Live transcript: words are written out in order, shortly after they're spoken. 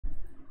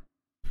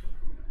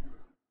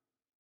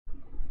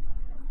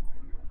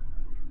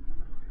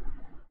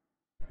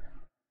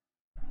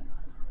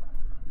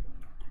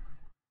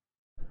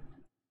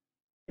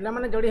पिला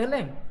माने जोड़ी हेले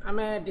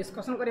आमे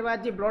डिस्कशन करबा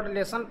आज ब्लड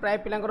रिलेशन प्राय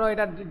पिलांकर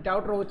एटा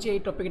डाउट रहउची ए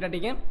टॉपिकटा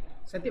टिके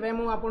सेति भाई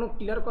मु आपन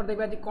क्लियर कर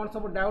देबी आज कोन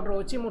सब डाउट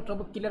रहउची मु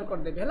सब क्लियर कर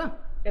देबी हला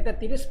एते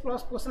 30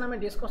 प्लस क्वेश्चन आमे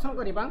डिस्कशन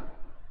करबा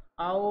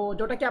आउ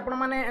जोटा कि आपण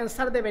माने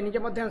आंसर देबे निजे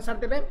मध्ये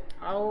आंसर देबे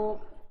आउ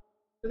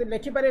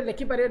यदि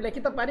लिखि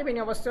तो पारिबेनी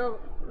अवश्य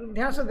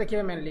ध्यान से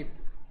देखिबे मेनली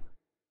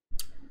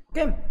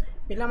ओके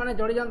पिला माने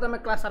जोड़ी जानतो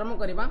आमे क्लास आरंभ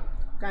करबा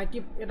काहे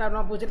कि एटा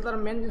न बुझिल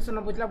तार मेन जिंस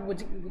न बुझला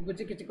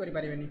बुझि किछि करि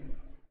पारिबेनी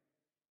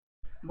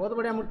बहुत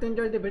बढ़िया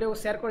मृत्युंजय यदि वीडियो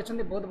शेयर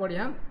कर बहुत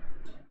बढ़िया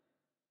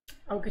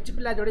आउ किसी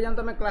पिला जोड़ी जान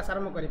तो आम क्लास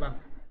आरंभ करवा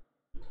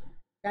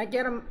कहीं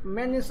यार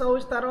मेन जिन हूँ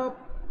तार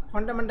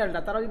फंडामेंटालटा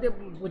तार जो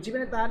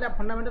बुझे ताहले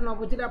फंडामेंटाल न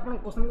बुझे आप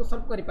क्वेश्चन को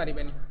सल्व करें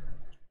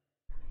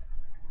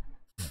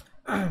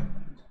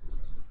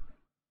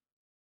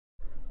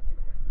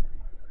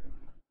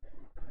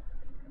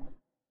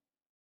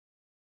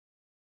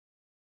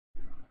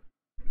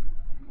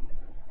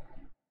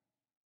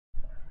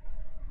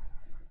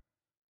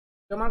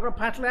जो मान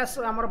फास्ट क्लास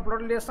आम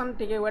ब्लड रिलेशन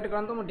टी वेट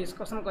करते मुझे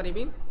डिस्कसन करी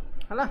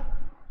है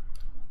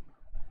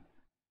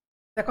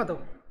देखो तो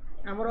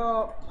आमर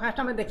फास्ट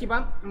आम देखा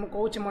मुझे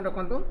कौच मन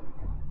रखु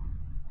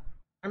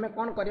आम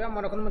कौन करवा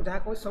मन रखु मुझे जहाँ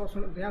कह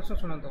सब ध्यान से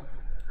शुणु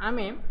आम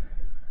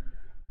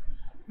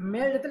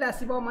मेल जो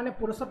आसो माने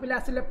पुरुष पिला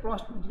आसिले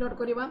प्लस डिनोट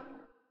करवा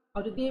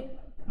और जदि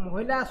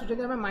महिला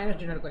आसुच्च माइनस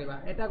डिनोट करवा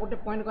यहाँ गोटे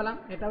पॉइंट गला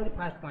यहाँ हूँ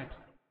फास्ट पॉइंट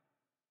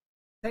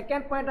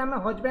सेकेंड पॉइंट आम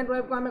हजबैंड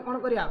वाइफ को आम कौन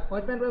करवा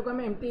हजबैंड वाइफ को आम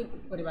एमती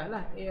करवा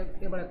ये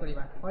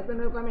करवा हजबैंड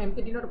वाइफ को आम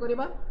एमती डिनोट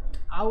करवा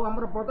आउ आम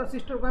ब्रदर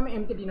सिस्टर को आम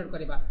एमती डिनोट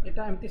करवा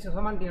यहाँ एमती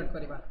सामान डिनोट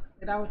करवा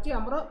यहाँ हूँ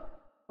आम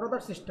ब्रदर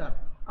सिस्टर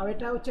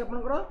आटा हूँ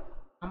आपंकर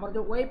आम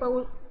जो वाइफ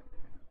आउ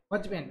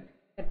हजबैंड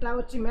यहाँ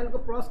हूँ मेल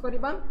को प्लस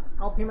करवा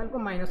आउ फीमेल को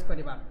माइनस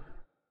करवा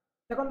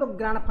देखो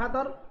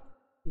ग्रांडफादर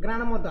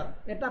ग्रांड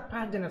मदर एटा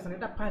फास्ट जनरेशन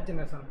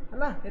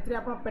है ये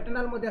आप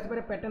पैटर्नाल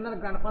आसपे पैटर्नाल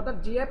ग्रांडफादर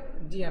जीएफ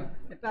जीएम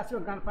एटा आस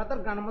ग्रांडफादर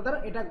ग्रांड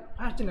मदर एटा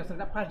फास्ट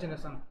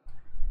जनरेशन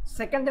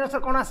सेकेंड जनरेशन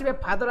कौन आसबे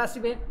फादर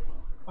आसबे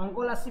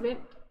अंकल आसबे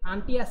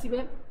आंटी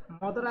आसबे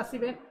मदर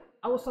आसबे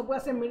आउ सब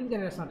आसे मिडिल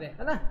जनरेशन रे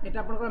है ये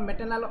आप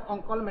मेटर्नाल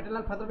अंकल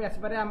मेटर्नाल फादर भी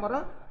आसपे आमर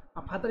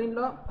father in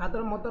law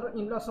father mother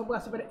in law सब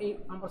आसपे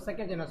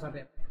सेकेंड जनरेशन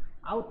रे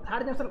आउ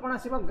थर्ड जनरेशन कौन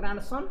आसो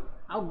ग्रांडसन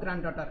आउ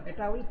ग्रांड डॉटर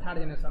एटा हूँ थर्ड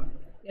जनरेशन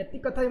एति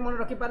कथा मन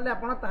रखिपारे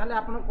आप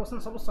क्वेश्चन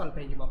सब सल्व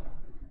हो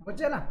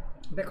बुझेगा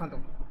देखो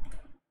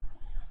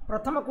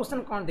प्रथम क्वेश्चन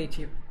कौन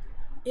देखिए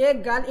a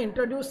girl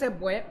introduce a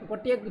boy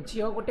गोटे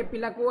झील गोटे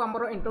पिला को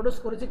आमर introduce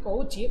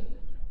करुँची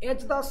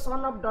as the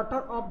son of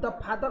daughter of the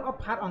father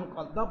of her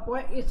uncle the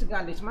boy is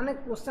girlish माने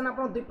क्वेश्चन आप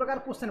दुई प्रकार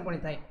क्वेश्चन बनी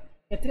थाए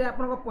एथिरे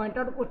आपन पॉइंट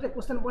आउट गोटे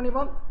क्वेश्चन बनब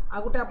आ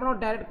गोटे आप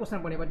डायरेक्ट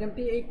क्वेश्चन बनब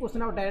जमी ये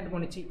क्वेश्चन आप डायरेक्ट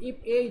बनी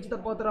if A is the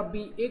brother of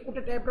B ए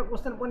गोटे टाइप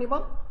क्वेश्चन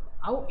बनब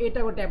आउ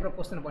एटा गोटे टाइप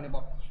क्वेश्चन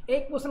बनब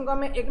एक क्वेश्चन को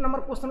आम एक नंबर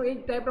क्वेश्चन ये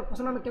टाइप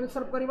क्वेश्चन आम केमी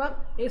सल्व करवा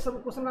ये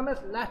सब क्वेश्चन आम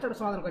लास्ट आड़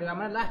समाधान करवा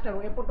मैंने लास्ट आड़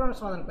एपटू आम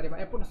समाधान करवा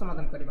एपटू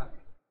समाधान करवा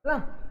है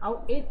आउ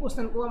ए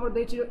क्वेश्चन को आम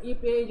देछि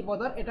इफ ए इज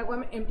ब्रदर एटा को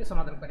आम एमटी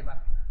समाधान करवा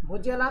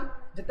बुझीगला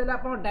जिते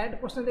आप डायरेक्ट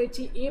क्वेश्चन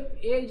देछि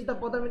if A is the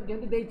brother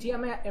जमी देछि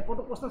आम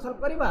एपटू क्वेश्चन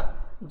सल्व करवा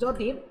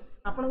जदि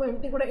आपको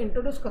एमती गोटे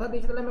इंट्रोड्यूस कथा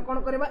देछि आम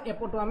कौन करवा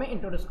एपटू आम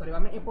इंट्रोड्यूस करवा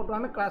आम एपटू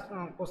आम क्लास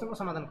क्वेश्चन को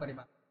समाधान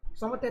करवा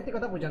समस्त ये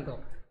कथा बुझातु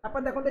आप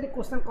देखो ये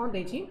क्वेश्चन कौन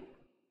देछि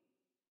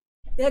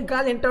a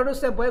girl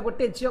introduce a boy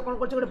गोटे झील कौन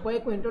कर गोटे बॉय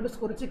को इंट्रोड्यूस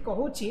करुच्ची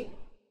कहूँ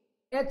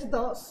as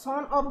the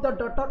son of the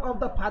daughter of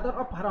the father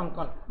of her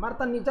uncle मार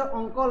तार निज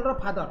अंकल रो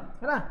फादर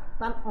है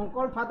तार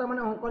अंकल फादर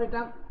माने अंकल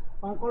इटा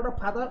अंकल रो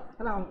फादर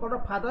है अंकल रो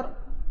फादर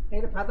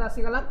ये फादर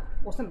आसीगला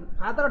क्वेश्चन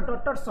फादर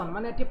डॉटर सन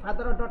माने ये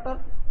फादर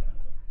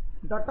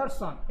डॉटर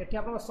सन ये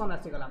आप सन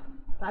आसीगला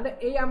ताले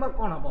ये आमर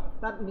कौन हम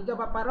तार निज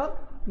बापार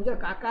निज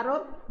काकार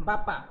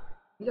बापा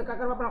निज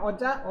काकार बापा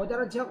अजा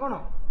अजार झील कौन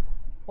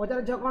अजार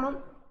झील कौन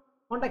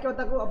कौन डाक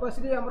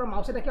अवश्य आम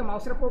मौसी डाक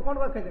मौसी पु कौन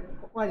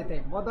कहुए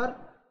brother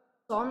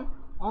sun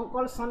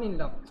uncle sun in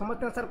law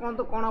समस्त आंसर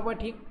कहतु कौन हम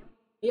ठीक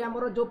ये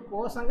आमर जो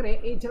पुओ सांगे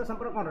ये झील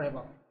संपर्क कौन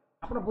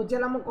रहा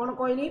बुझेगा मुझे कौन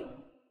कहली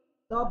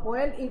द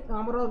बॉय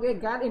आमर a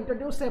girl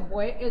introduce a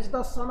boy as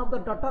the son of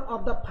the daughter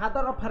of the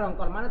father of her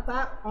uncle माने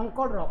ता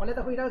अंकल रो कहले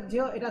देखो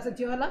झील यहाँ से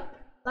झील है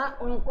ता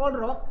uncle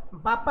row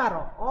बापार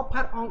of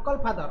her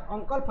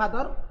uncle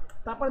father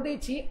तापर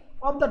देछि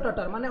ऑफ द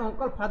डॉटर माने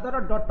अंकल फादर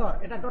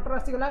डॉटर एटा डॉटर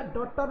आसीगला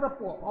डॉटर रो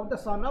पुओ ऑफ द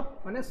सन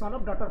ऑफ माने सन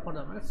ऑफ डॉटर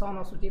फादर माने सन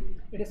आसुची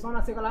एटी सन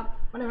आसीगला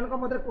माने हनको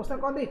मधे क्वेश्चन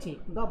कोन देछि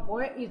द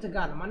बॉय इज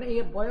गर्ल माने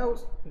ये बॉय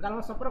गर्ल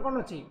में संपर्क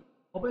कोन अछि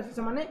ऑब्वियसली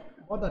से माने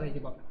बदर हे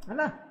जिवो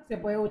हैला से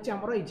बॉय होछि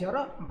हमर ई झियर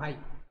भाई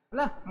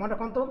हैला मन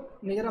रखंतु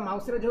निजर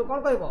माउसी रे जो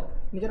कोन कहबो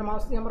निजर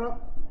माउसी हमर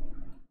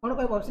कोन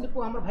कहबो ऑब्वियसली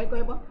पु हमर भाई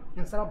कहबो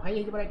आंसर भाई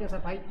हे जिवो राइट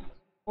आंसर भाई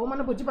ओ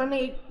माने बुझि पाले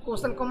नै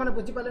क्वेश्चन को माने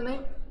बुझि पाले नै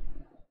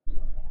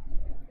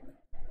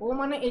ओ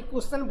माने एक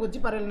क्वेश्चन बुझी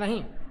पारे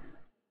नहीं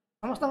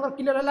समस्त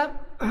क्लियर है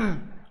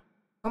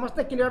समस्त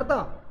क्लियर तो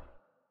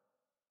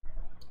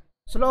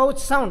स्लो हो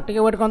साउंड टे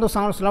वेट कर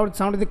साउंड स्लो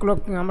साउंड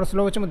यदि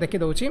स्लो हो देखी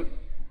दूसरी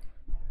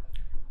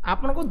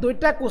आपको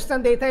दुईटा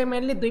क्वेश्चन दे था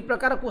मेनली दुई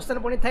प्रकार क्वेश्चन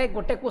पड़ी था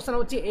गोटे क्वेश्चन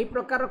होची ए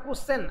प्रकार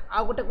क्वेश्चन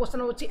आ गोटे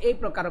क्वेश्चन होची ए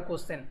प्रकार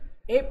क्वेश्चन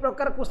ए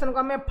प्रकार क्वेश्चन को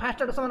आम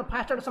फास्ट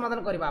आड़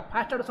समाधान करवा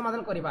फास्ट आड़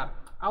समाधान करवा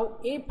आउ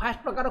ए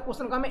फास्ट प्रकार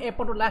क्वेश्चन को आम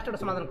एपटू लास्ट आड़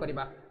समाधान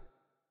करवा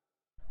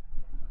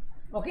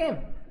ओके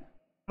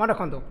मन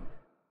रखु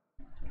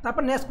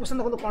तापर नेक्स्ट क्वेश्चन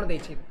देखो कौन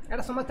देछि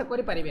एटा समस्त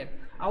करि परिबे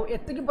आउ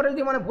एतिकी पर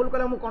यदि माने भूल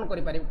कले मु कोन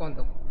करि परिबे कोन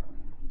तो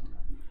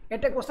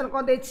एटे क्वेश्चन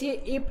कौन देछि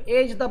if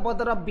A is the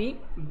brother of B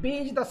B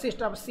is the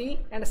sister of C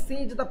and C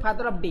is the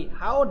father of D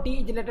how D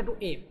is related to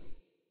ए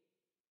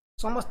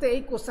समस्त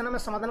यही क्वेश्चन आम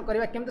समाधान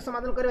करवा केमती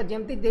समाधान करवा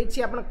जेमती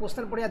देछि आपन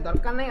क्वेश्चन पढ़िया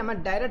दरकार नहीं आम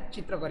डायरेक्ट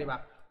चित्र करवा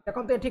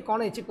देखो तो ये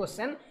कौन है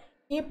question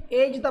if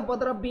A is the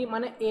brother of B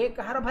माने ए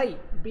कहार भाई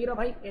बी रो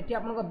भाई एठी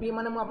आपन बी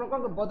माने आपन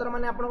को ब्रदर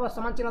माने आपन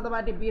समान चिन्ह दबा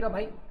एठी बी रो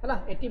भाई हला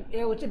एठी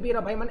ए होची बी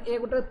रो भाई माने ए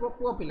गोटे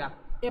पुओ पिला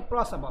ए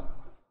प्लस अब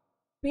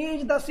P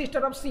is the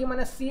sister of सी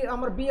माने सी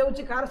हमर बी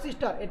होची कार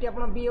सिस्टर एठी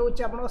आपन बी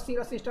होची आपन सी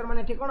रो सिस्टर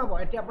माने एठी कोन हो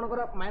एठी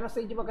आपन माइनस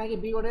हे जिवो काहे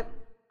बी गोटे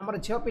हमर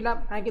झियो पिला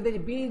काहे दे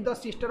बी इज द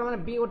सिस्टर माने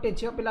बी गोटे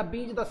झियो पिला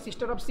B is the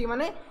sister of सी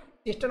माने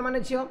सिस्टर माने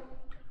झियो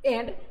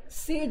and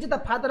C is the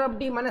father of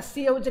D माने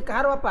सी होची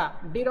कहार बापा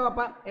डी रो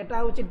बापा एटा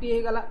होची डी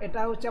हे गला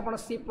एटा होची आपन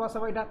सी प्लस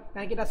हो एटा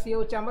काहे कि एटा सी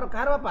होची हमर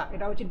कहार बापा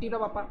एटा होची डी रो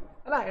बापा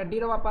हला डी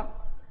रो बापा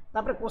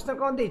तापर क्वेश्चन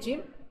कोन देछि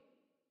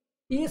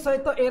डी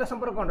सहित ए रो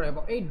संपर्क कोन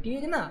रहबो ए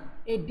डी ना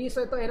ए डी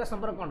सहित ए रो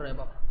संपर्क कोन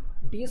रहबो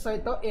डी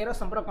सहित ए रो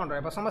संपर्क कोन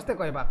रहबो समस्त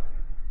कहबा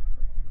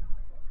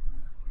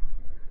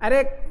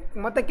अरे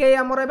मते के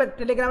हमर एबे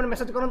टेलीग्राम रे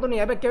मेसेज करंतुनी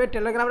एबे केबे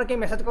टेलीग्राम रे के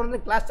मेसेज करंतुनी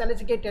क्लास चले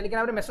के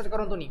टेलीग्राम रे मेसेज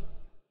करंतुनी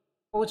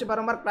कहूँ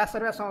बारंबार क्लास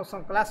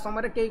क्लास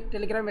समय कई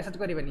टेलीग्राम मेसेज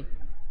करेंगे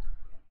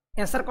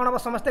आंसर कौन हम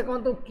समस्ते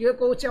कहतु किए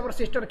कौच आम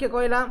सिस्टर किए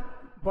कहला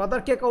ब्रदर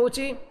किए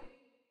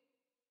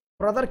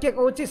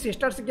कौच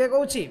सिस्टर्स किए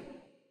कौच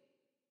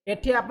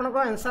एठी आपन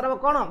आंसर हम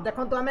कौन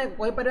देखो आम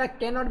कहीपर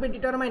कैन नॉट बी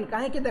डिटरमाइन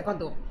कहीं देखो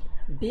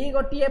डी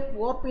गोटे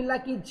पुओ पिला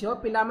कि झील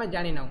पिला आम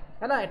जाणीना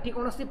है ये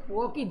कौन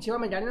पुओ कि झील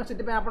आम जाणीना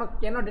से आप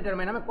कैन नॉट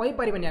डिटरमाइन आम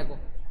कहीपर आपको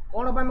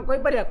कौन हम आम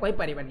कहीपर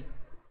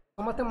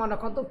समस्त मन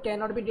रखु कैन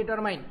नॉट बी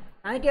डिटरमाइन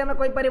कहीं आम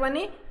कहीपर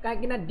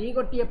कहीं डी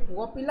गोटे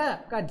पुओ पिला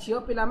का झील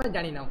पिला आम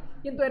जाणीना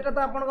किंतु एटा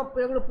तो आपन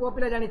पुओ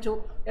पिला जानिछु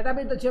एटा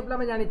भी तो झील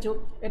पिला जानिछु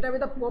एटा भी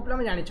तो पुओ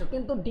पिला जानिछु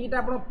किंतु डीटा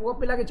आप पुओ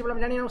पिला कि पिला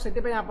जानी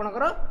से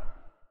आपंकर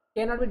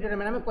कैन नॉट बी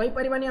डिटरमाइन आम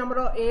कहीपर आमर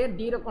ए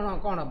डी रन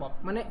कौन हम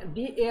माने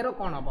डी ए रो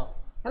कौन हम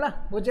है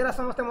बुझेगा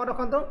समस्त मन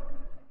रखु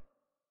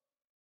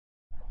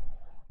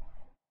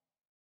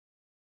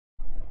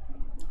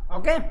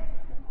okay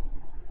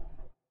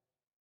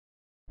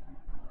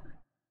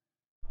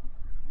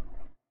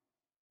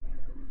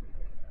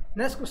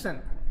next question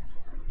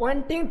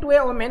pointing to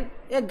a woman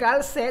a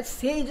girl says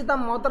she is the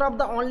mother of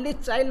the only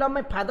child of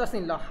my father's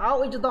in law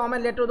how is the woman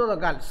related to the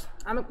girls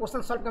आम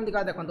question solve केमती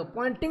कर देखो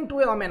pointing to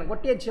a woman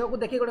गोटे झील को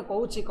देखिए गोटे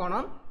कहूँ कौन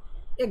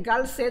ए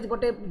गर्ल सेज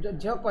गोटे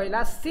झील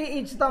कहला सी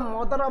is the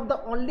mother of the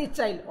only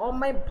child of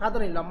my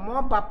father in law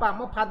मो बापा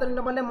मो फादर इन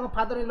लॉ बोले मो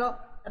फादर इन लॉ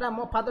एटा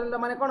मो फादर इन लॉ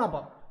माने कौन हम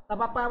ता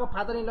बापा हम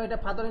father in law Etah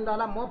father in law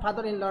हला मो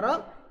father in law row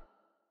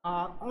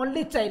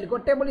only child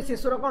गोटे बोली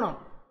शिशुर कौन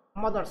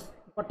मदर्स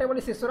गोटे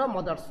बोली शिशुर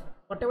मदर्स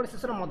गोटे बोली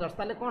शिशुर मदर्स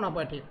ताले कौन हम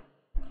एठी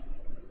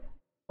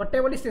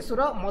गोटे बोली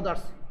शिशुर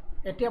मदर्स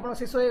एठी आपन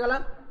शिशु हो गला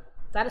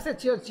तारे से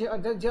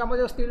झील हम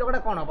जो स्त्री लोकटा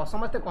कौन हम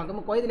समस्त कहते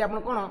मुझे कहीदी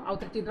आप कौन आउ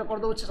थे चित्र कर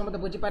दूसरे समस्त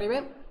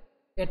बुझीपारे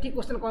एठी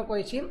क्वेश्चन कौन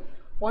कही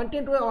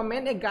pointing to a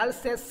woman a girl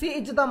says she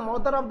is the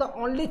mother of the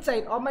only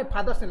child of my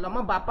father's in law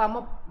मो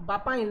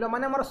बापा इन लॉ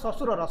माने मोर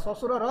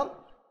ससुरर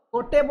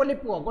गोटे बोली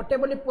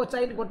पुओ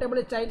चाइल्ड गोटे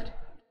बोली चाइल्ड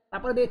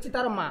तापर देछि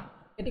तार माँ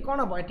एटी कौन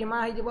हम एटी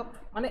माँ हो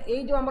माने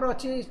ये जो आमर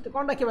अच्छी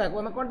कौन डाकवा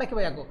आम कौन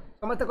डाकवा या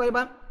समस्त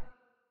कहवा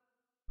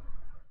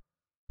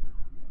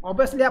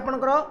ऑब्वियसली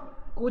आपनकर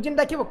कुजिन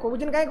डाकिबो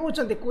कुजिन कहीं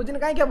कहते कुजिन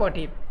कहीं हम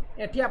एटी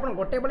एटी आप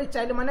गोटे बोली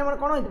चाइल्ड माने मोर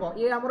कौन हो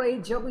ये आमर ये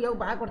झील को ये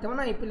बाहा कर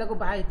ना ये पिला को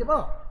बाहा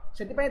हो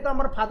से तो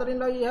आम फादर इन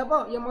लॉ ये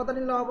हम ये मदर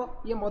इन लॉ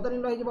हम ये मदर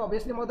इन लॉ हो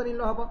ऑब्वियसली मदर इन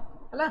लॉ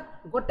हम है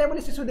गोटे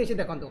बोली शिशु देसी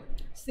देखो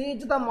सी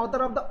is the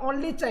mother of the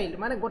only child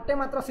माने गोटे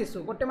मात्र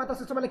शिशु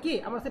बोले कि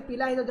आम से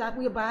पिला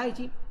जहाँ ये बाहा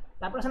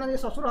तापर से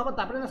ससुर हम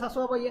तापर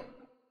शाशु हम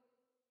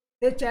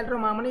ये चाइल्ड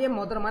माँ मैंने ये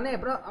मदर माने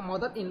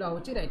मदर इन लॉ हो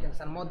right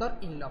answer mother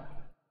in law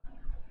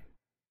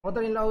हो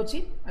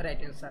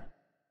राइट आंसर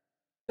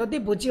जदि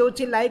बुझी हो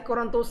लाइक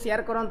करूँ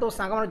शेयर करूँ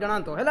सांग मैंने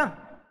जनातु है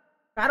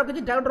कहार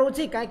किसी डाउट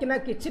रोचे कहीं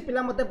किसी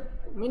पिला मत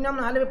मिनिमम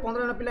ना 15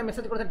 जन पिला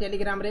मेसेज करते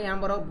टेलीग्राम रे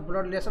आमर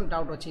ब्लड रिलेशन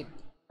डाउट अच्छी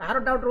कहार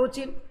डाउट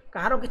रोचे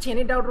कहार किसी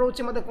एनी डाउट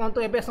रोचे मत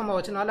कहतु एवं समय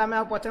अच्छे ना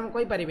आम पचार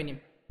कहीपरि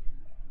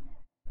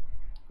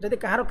जदि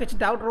कहार किसी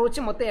डाउट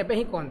रोचे मत एवं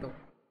ही कहतु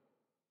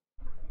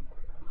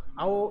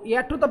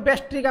आठू तो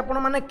बेस्ट ट्रिक आप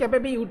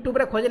भी यूट्यूब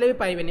रे खोजले भी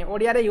पाइबेनी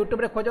ओडिया रे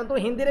यूट्यूब रे खोजंतु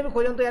हिंदी रे भी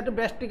खोजंतु या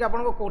बेस्ट ट्रिक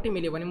आपको कौटी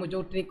मिलबनी मु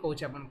जो ट्रिक कहूँ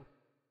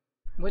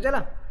आपको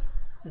बुझला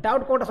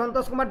डाउट कौट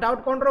संतोष कुमार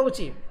डाउट कौन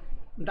रोचे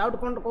डाउट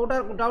कौन कौटा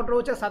डाउट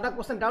रोचे सादा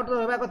क्वेश्चन डाउट तो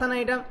होगा कथा ना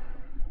यहाँ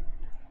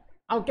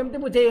आमती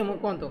बुझे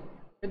कहतु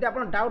यदि आप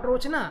डाउट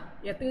रोचे ना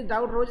ये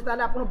डाउट रोचे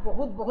ताले आपको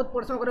बहुत बहुत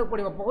परिश्रम करा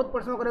पड़ो बहुत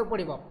परिश्रम करा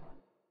पड़ो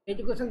ये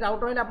क्वेश्चन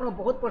डाउट रही आपको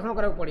बहुत परिश्रम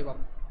करा पड़ो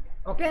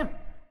ओके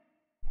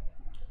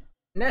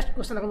नेक्स्ट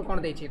क्वेश्चन देखो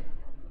कौन देछि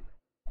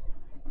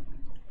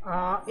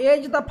A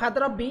is the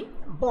father of B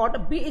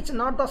but B is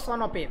not the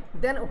son of A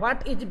then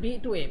what is B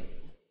to A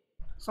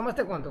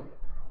समझते कहतु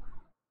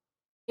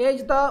A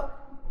is the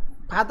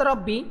father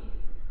of B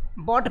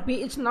but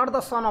B is not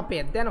the son of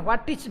A then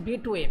what is B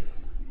to A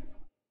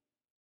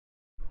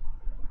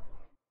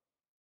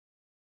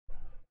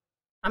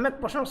आम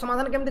प्रश्न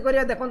समाधान केमती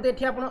करिया देखते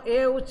ये आप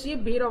ए हूँ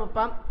बी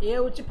बापा ए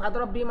हूँ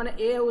फादर ऑफ बी माने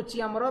ए हूँ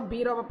आमर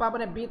बी बापा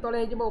मैंने बी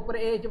तले ऊपर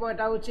ए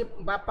होटा हूँ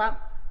बापा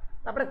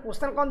तापर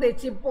क्वेश्चन कौन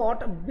देछि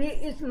but B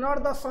is not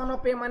the son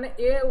of ए माने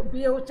ए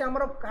बी हूँ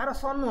आमर कहार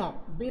सन नुह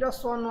बी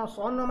सन नुह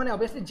सन नुह माने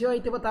ऑब्वियसली झील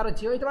होइतिबो तार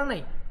झील होइतिबो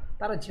नहीं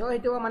तार झील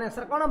होइतिबो माने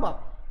आंसर कौन हम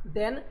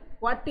then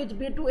what is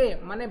B to ए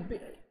माने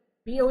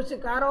बी हूँ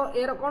कहार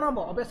ए कौन हम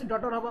ऑब्वियसली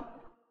डॉटर हम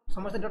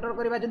समस्त डॉटर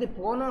करवा जदि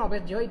पुओ नुह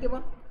ऑब्वियसली झील होइतिबो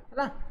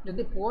हैला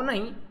जदि पुओ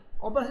नहीं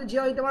ऑब्वियसली झील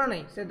होइतिबो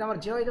नहीं से हमर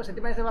झील होइतिबो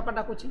सेति से बापा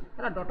डाकुछि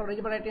हैला डॉटर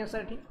होइजिबो राइट आंसर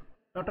एठी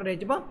डॉटर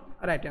होइजिबो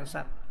राइट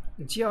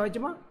आंसर झील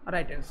होइजिबो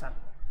राइट आंसर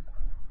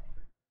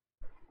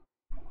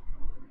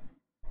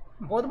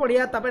बहुत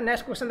बढ़िया तब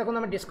नेक्स्ट क्वेश्चन देखो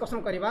हम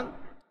डिस्कशन करवा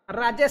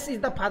Rajesh is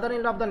the father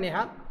in law of the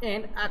Neha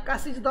and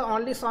Akash is the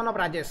only son of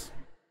Rajesh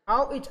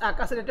how is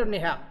Akash related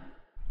Neha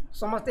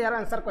समस्त यार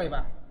आंसर कहवा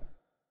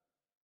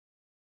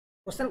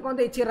क्वेश्चन कौन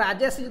देछि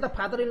Rajesh is the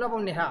father in law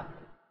of Neha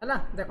हैला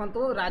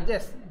देखंतु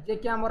राजेश जे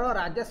कि हमर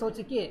राजेश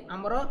होछि कि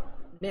हमर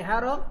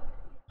Nehar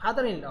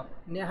father in law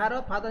Nehar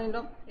father in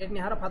law A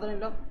Nehar father in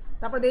law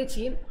तापर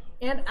देछि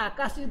and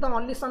Akash is the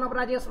only son of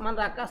Rajesh मान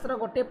आकाश रो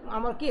गोटे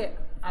हमर कि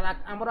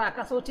आमर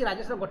आकाश होची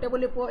राजेश गोटे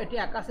बोली पुओ एटी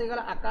आकाश हो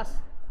गला आकाश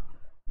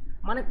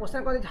माने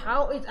क्वेश्चन कर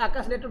how is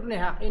Akash related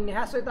Neha ए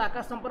नेहा सहित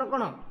आकाश संपर्क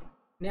कोन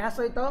नेहा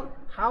सहित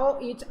how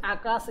is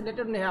Akash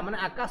related Neha माने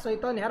आकाश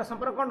सहित नेहार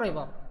संपर्क कोन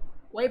रहइबो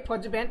वाइफ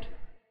हस्बैंड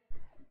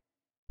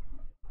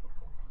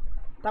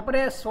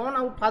तापरे सन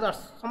आउ फादर्स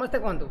समझते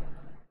कहतु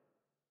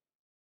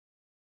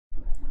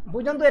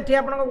बुझंतु एठी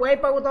आपन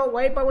वाइफ आउ तो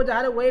वाइफ आउ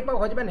जहारे वाइफ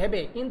आउ हस्बैंड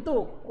हेबे किंतु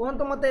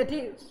कहतु मते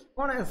एठी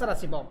कोन answer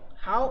आसीबो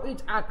how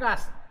is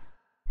Akash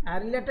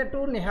related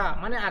to Neha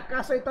माने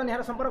आकाश सहित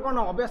नेहार संपर्क कौन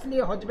ऑब्वियसली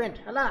हस्बैंड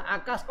है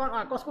आकाश कौन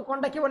आकाश को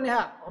कौन डाकिबो नेहा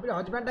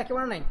हस्बैंड डाकिबो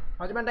ना नहीं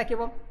हस्बैंड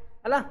डाकिबो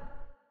है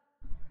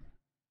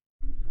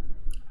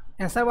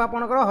आंसर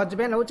आपनकर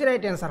हस्बैंड होची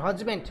राइट आंसर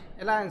हस्बैंड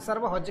है आंसर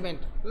वो हस्बैंड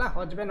है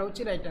हस्बैंड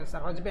होची राइट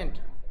आंसर हस्बैंड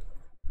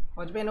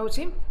हस्बैंड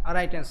होची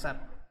राइट आंसर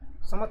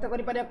समस्त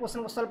करि पारिया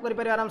क्वेश्चन को सॉल्व करि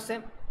पारिया आराम से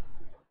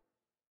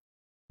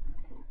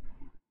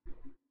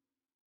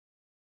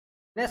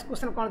नेक्स्ट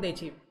क्वेश्चन कौन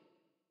देछि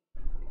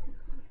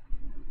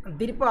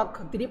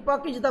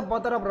दीपक is the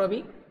brother of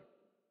Ravi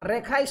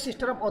Rekha is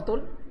sister of Atul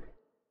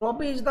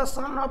Ravi is the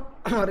son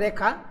of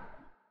Rekha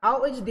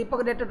how is Deepak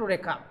related to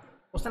Rekha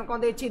question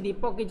कौन देछि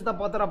दीपक is the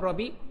brother of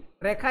Ravi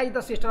Rekha is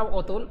the sister of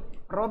Atul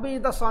Ravi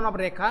is the son of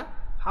Rekha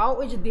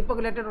how is Deepak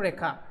related to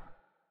रेखा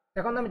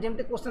देखो हम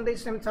जमती question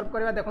देछि same solve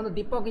करबा देखो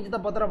दीपक is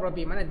the brother of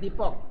Ravi माने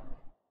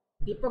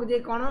दीपक जे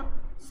कौन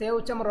से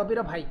हूँ आम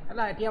रविर भाई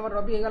है ये आम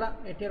रवि हो गला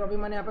ये रवि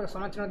माने आप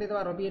समाचार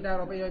देदेबा रवि एटा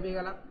रवि रवि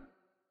गला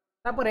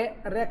तापरे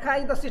रेखा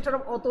is the sister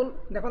of Atul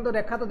देखो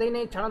रेखा तो देई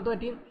नहीं छाणतो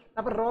एटी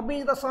तापर Ravi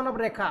is the son of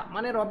रेखा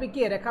माने रवि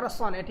किए रेखार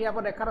सन एटी आप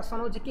रेखार सन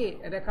होची कि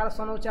रेखार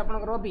सन होची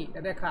आपन रवि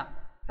रेखा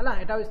हैला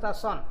एटा इज द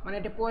सन माने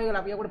एटी पुओ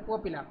गला ये गोटे पुओ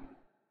पिला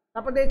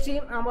तापर देछि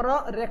हमर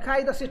रेखा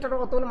is the sister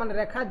of Atul माने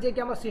रेखा जे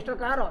कि हमर सिस्टर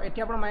कहार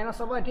एटी आपन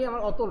माइनस हो एटी हमर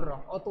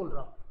अतुल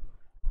रो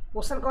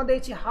क्वेश्चन कौन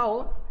देछि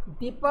हाउ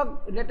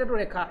दीपक रिलेटेड टू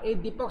रेखा ए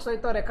दीपक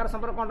सहित रेखार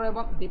संपर्क कोन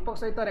रहबो दीपक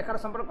सहित रेखार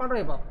संपर्क कोन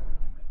रहबो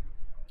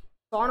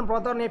सन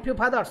ब्रदर नेफ्यू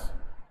फादर्स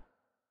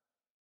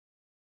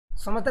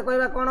समस्ते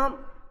कहवा कौन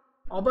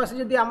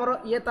ऑब्वियसली जदि आमर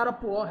ये तार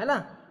पुओ है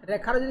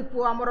रेखार जदि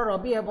पुओ आमर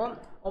रवि हे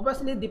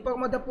ऑब्वियसली दीपक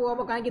मध्य पुओ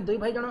हम कहीं दुई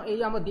भाई जन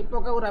ये आम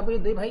दीपक और रवि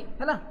दुई भाई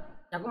है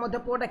या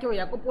पुओ डाक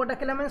या पुओ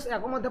डाकिले मैंने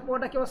या पुओ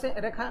डाक से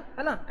रेखा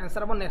है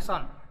आंसर हम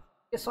सन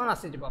ये सन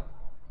आसीज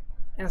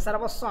आंसर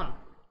हम सन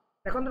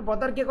देखो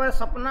ब्रदर किए कहे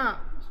सपना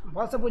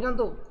भलसे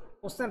बुझंतु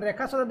क्वेश्चन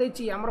रेखा सहित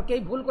देछि आमर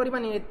कहीं भूल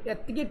करबानी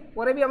एतिकी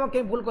परे भी आम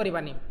कहीं भूल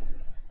करबानी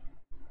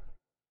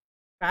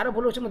कार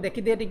भूल हो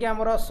देखी दिए टी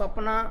आमर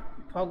सपना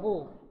फगु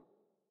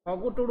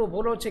फगु टुडू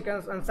भूल हो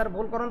आंसर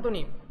भूल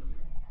करतुनि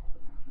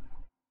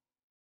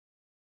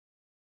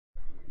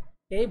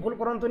यही भूल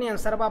करतुनि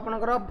आंसर हम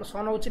आपंकर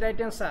सन हो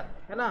राइट आंसर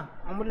है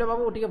अमूल्य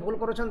बाबू टी भूल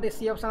कर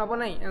सी ऑप्शन हम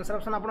नहीं आंसर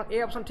ऑप्शन आप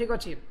ए ऑप्शन ठीक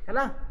अच्छे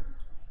है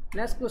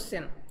next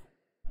question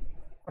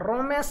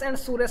Ramesh and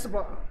Suresh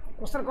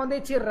question कौन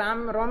देखिए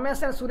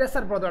Ramesh and Suresh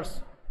are brothers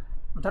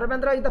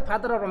Dharmendra is the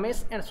father of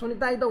Ramesh and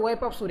Sunita is the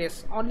wife of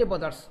Suresh only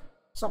brothers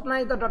सपना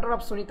is the daughter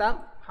of Sunita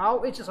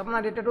how is सपना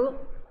रिलेटेड टू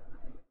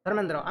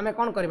धर्मेंद्र आम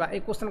कौन करवा ये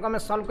क्वेश्चन को आम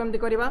सॉल्व केमती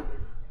करवा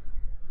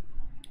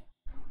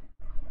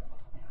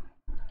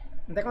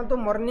देखो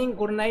morning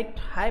good night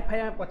hi fi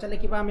आम पचा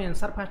लिखा आम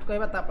आंसर फास्ट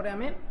कहवा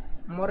आम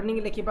मॉर्निंग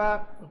लिखा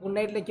गुड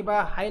नाइट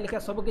लिखा हाई लिखा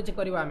सब किसी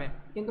करवा आम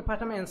किंतु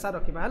फास्ट आम आंसर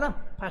रखा है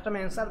फास्ट आम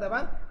आंसर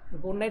देवा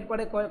गुड नाइट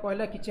पड़े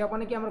कहले किसी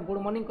हेनी कि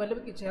गुड मॉर्निंग कहले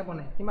भी किसी हेब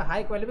ना कि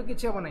हाई कहले भी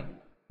किसी हेब ना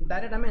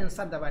डायरेक्ट आम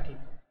आंसर देवा ठीक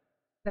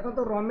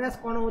देखो रमेश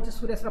कौन हो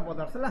सुरेश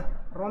ब्रदर्स है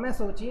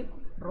रमेश हूँ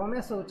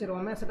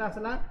रमेश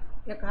आसला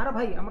ये कहार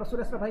भाई आम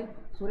सुरेश भाई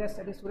सुरेश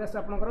ये सुरेश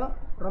आपंकर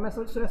रमेश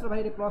हूँ सुरेश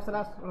भाई प्लस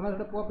है रमेश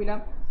गोटे पुओ पिला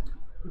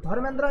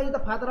Dharmendra is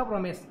the father of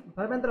Ramesh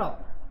Dharmendra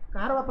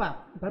कहार बापा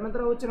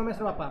धर्मेन्द्र हूँ रमेश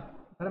बापा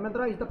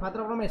Dharmendra is the father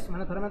of Ramesh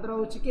माने धर्मेन्द्र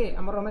हूँ किए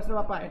आम रमेश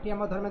बापा ये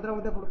आम धर्मेन्द्र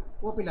गोटे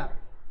पुओ पिला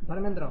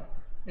धर्मेन्द्र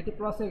ये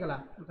प्लस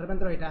होगा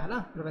धर्मेन्द्र यहाँ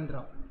है Dharmendra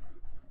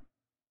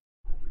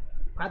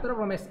father of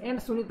Ramesh and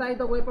Sunita is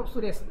the wife of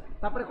Suresh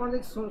तापर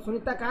कौन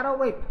सुनीता कहार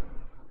वाइफ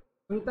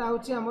सुनीता हूँ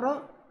आमर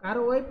कहार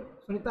वाइफ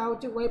सुनीता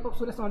हूँ wife of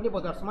Suresh only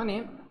brothers माने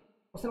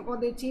क्वेश्चन कौन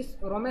देछि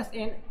Ramesh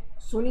and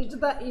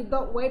Sunita is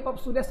the wife of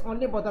Suresh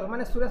only brother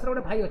माने सुरेश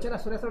गोटे भाई अच्छे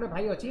सुरेश गोटे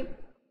भाई अच्छी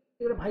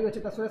गोटे भाई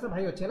अच्छे सुरेश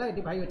भाई अच्छे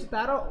ये भाई अच्छी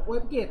तार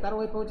वाइफ किए तार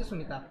वाइफ हूँ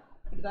सुनीता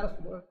तार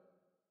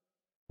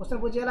क्वेश्चन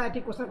बुझीगला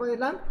ये क्वेश्चन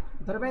कहला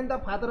Dharmendra the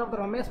father of the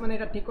Ramesh माने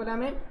ये ठीक कले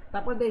आम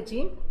तापर देछि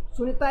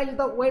Sunita is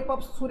the wife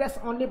of Suresh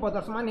only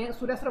brothers माने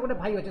सुरेश गोटे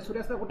भाई अच्छे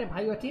सुरेश गोटे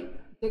भाई अच्छी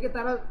जे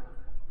तार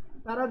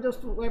तार जो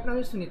वाइफ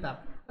ना सुनीता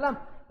है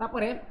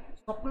तापर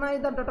सपना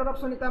is the daughter of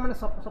Sunita माने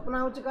सपना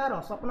हूँ कार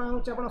सपना हूँ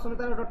आप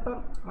सुनीतार डॉटर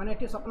माने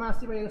ये सपना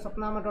आसो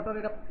सपना आम डॉटर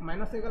ये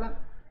माइनस होगला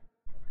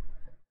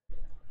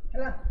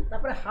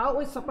है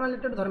हाउ इज सपना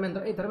रिलेटेड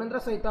धर्मेन्द्र ये धर्मेन्द्र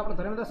सहित आप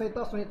धर्मेन्द्र सहित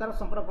सुनीतार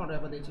संपर्क कौन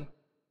रही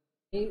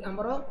ये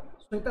आमर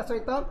सुनीता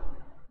सहित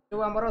जो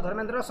आम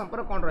धर्मेन्द्र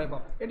संपर्क कौन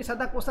रही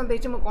साधा क्वेश्चन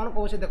देती मुझे कौन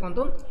कौन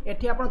देखूँ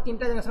ये आप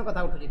 3टा जेनेरेशन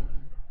कथा उठुची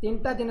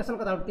 3टा जेनेरेशन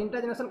कथा 3टा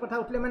जेनेरेशन कथा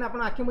उठले मैंने आप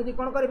आखि मुझी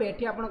कौन करेंगे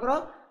ये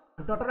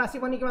आपंकर डॉटर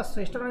आसबनी कि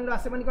सिस्टर इन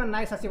आसबनी कि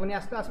नाइस आसबनी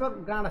आसो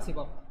ग्रांड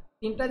आसो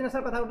 3टा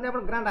जेनेरेशन कथा उठले आप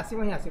ग्रांड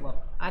आसो ही आसो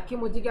आखि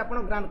मुझी आप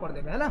ग्रांड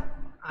करदे है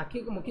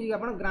आखि मुखी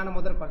आप ग्रांड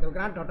मदर करदे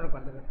ग्रांड डॉटर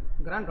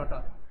करदे ग्रांड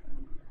डॉटर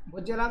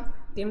बुझीगला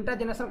 3टा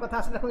जेनेरेशन कथा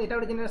आस देखो यहाँ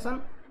गोटे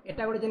जेनेरेशन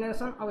एटा गोटे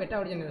जेनेरेशन और एटा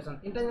गोटे जेनेरेशन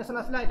 3टा जेनेरेशन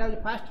आसला यहाँ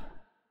हूँ फास्ट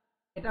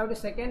एटा हूँ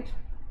सेकेंड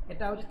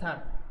एटा हूँ थर्ड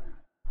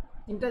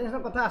 3टा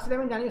जेनेरेशन कथा आसले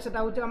मैं जानी से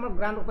हूँ आम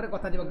ग्रांड उपर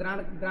कथा जो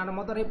ग्रांड ग्रांड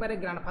मदर हो पारे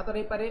ग्रांड फादर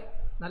हो पारे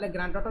ना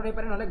ग्रांड डॉटर हो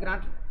पारे ना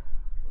ग्रांड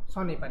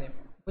सन हो पारे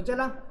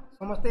बुझेगा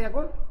समस्ते या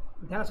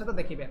ध्यान सहित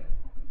देखिए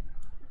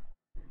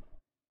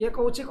ये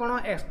कहूँ कौन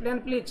एक्सप्लेन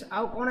प्लीज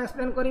आउ कौन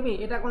एक्सप्लेन करी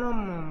यहाँ कौन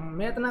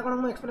मैथ ना कौन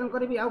मुझे एक्सप्लेन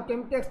करी आउ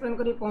केमती एक्सप्लेन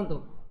करी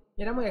कहतु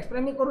यहाँ मुझे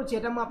एक्सप्लेन ही करुँची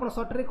आप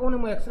सर्टरे कहूँ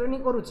मुझे एक्सप्लेन ही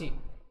करुँची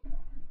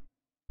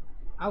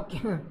आउ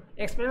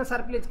एक्सप्लेन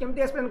सार प्लीज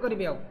केमती एक्सप्लेन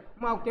करी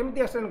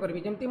आउमती एक्सप्लेन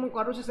करी जमी मुझे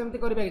करुँची सेमती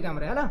करी एग्जाम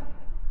है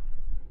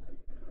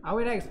आउ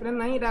यहाँ एक्सप्लेन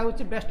ना यहाँ हूँ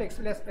बेस्ट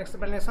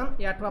एक्सप्लेनेशन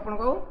या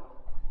आपको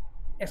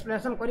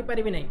एक्सप्लेनेशन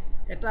करें ना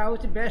यहाँ हूँ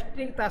बेस्ट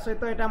ट्रिक ता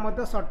सहित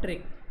यहाँ सर्ट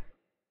ट्रिक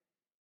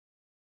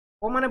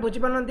को मैंने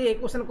बुझीपार ये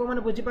क्वेश्चन को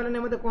मैंने बुझीपारे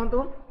मत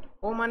कहतु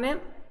को मैंने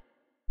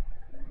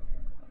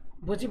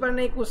बुझीपार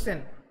नहीं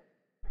क्वेश्चन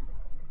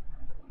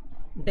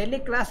डेली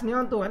क्लास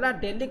नियंतु है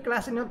डेली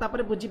क्लास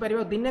निपर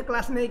बुझीपार दिने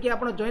क्लास नहीं कि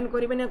आप जॉइन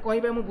करेंगे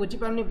कहे मुझे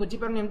बुझीपारनी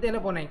बुझीपारनी एमती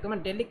बनाई तुम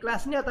डेली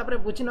क्लास निपर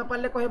बुझी न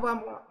पारे कह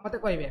मत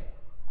कहे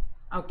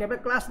आके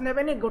क्लास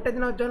ने गोटे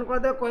दिन जॉइन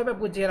करदे कहे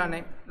बुझीगला ना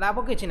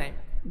लाभ कि ना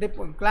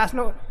क्लास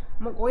न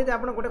मुझे कहीदे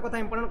आप गोटे कथा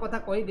इंपोर्टाट कथा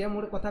कहीदे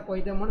मुझे कथा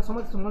कहीदे मैंने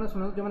समस्त शुणु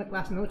शुणु जो मैंने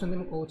क्लास नौ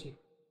मुझे कहूँ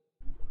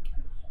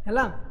है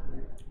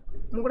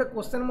मुझे गोटे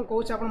क्वेश्चन मुझे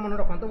कहूँ आप मन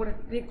रखते गोटे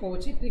ट्रिक कहूँ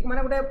ट्रिक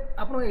मैंने गोटे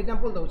आपको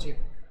एग्जांपल दूसरी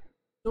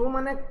जो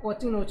मैंने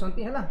कोचिंग नौ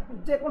है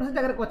जेकोसी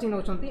जगह कोचिंग नौ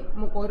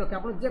मुझे कही रखे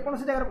आप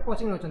जेकोसी जगह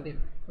कोचिंग नौ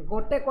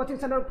गोटे कोचिंग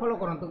सेंटर फॉलो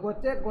करूँ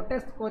गोटे गोटे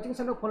कोचिंग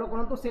सेंटर फॉलो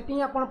करूँ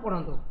से आप पढ़ु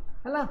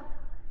है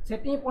से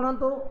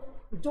पढ़ु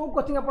जो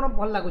कोचिंग आप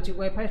भल लगुच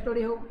वाईफाई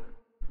स्टडी हो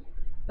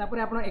तापर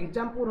आप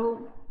एग्जामपुर हो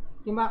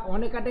कि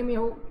अन एकाडेमी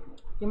हो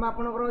कि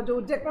आपंकर जो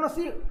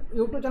जेकोसी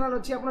यूट्यूब चैनल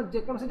अच्छी आप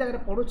जेकोसी जगह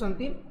पढ़ुं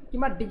कि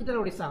डिजिटल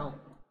ओडिशा हो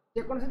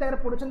जेकोसी जगह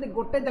पढ़ुं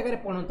गोटे जगह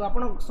पढ़ु आप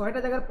 100टा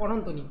जगह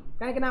पढ़ुनी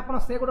कहीं आप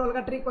से गोटे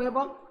अलग ट्रिक कह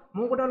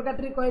मुझे गोटे अलग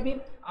ट्रिक कहि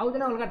आउ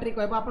जन अलग ट्रिक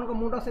कह आप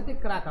मुंड से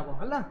क्राक हम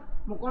है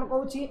मुझे कौन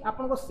कहूँ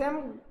आपको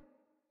सेम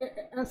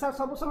आंसर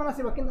सब सामान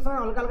आसो कि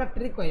अलग अलग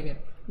ट्रिक कहे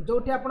जो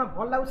आप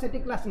भल लगे से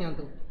क्लास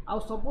नियंतु आउ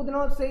सबुदिन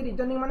से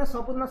रिजनिंग मैंने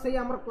सबुदिन से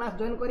आम क्लास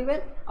जॉइन करेंगे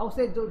आउ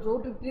से जो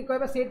ट्रिक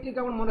कहे से ट्रिक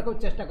आप मन रखा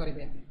चेष्टा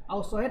करेंगे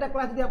आउ 100टा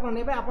क्लास जब आप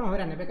ने आप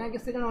हैरान हे कहीं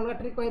से जन अलग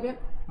ट्रिक कहे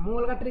मुझे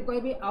अलग ट्रिक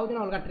कहि आउ जन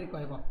अलग ट्रिक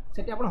कह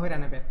से आप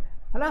हैरान हे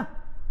है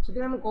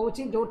से मुझे कहूँ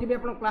जो भी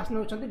आप क्लास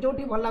नौ जो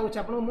भल लगुच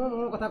आप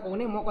मो कथा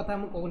कहूनी मो कथा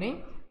मुझे कहूनी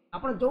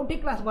आप जो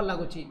क्लास भल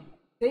लगुच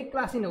से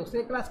क्लास ही नौ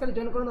से क्लास खाली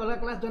जॉइन करूँ अलग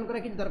क्लास जॉइन करा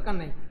कि दरकार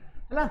नहीं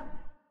है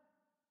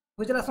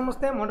बुझला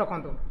समस्ते मन रखु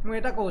मुझे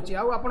कहूँ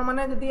आपने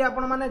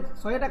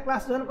 100टा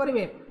क्लास जॉइन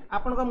करेंगे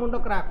आपण मुंड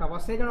क्राक हम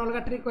से जन अलग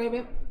ट्रिक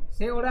कहे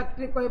से अलग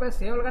ट्रिक कहे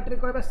से अलग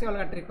ट्रिक कहे से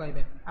अलग ट्रिक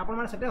कहे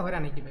आपने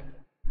हैरान हो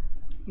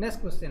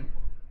next question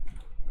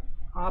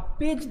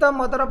P is the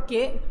mother of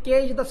K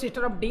is the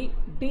sister of D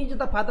is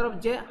the father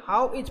of J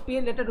how is P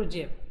related to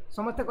J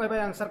समस्ते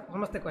कहबा आंसर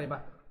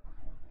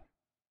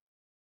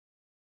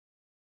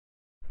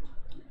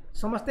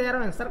समस्ते यार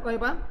आंसर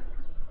कहबा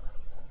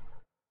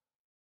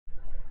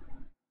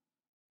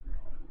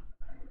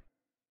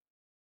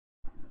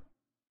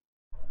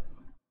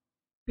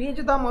P is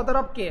the mother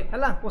of K है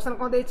question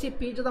कौन देछि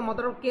P is the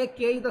mother of K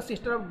is the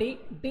sister of D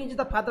is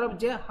the father of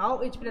J how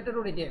is related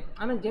to J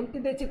आम जमती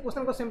देछि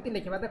क्वेश्चन को सेमती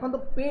लिखा देखो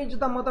P is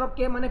the mother of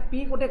K माने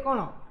P गोटे कौन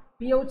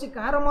पी हूँ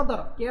कहार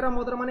मदर के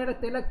मदर माने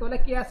तले तले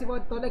किए आसो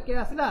तले किए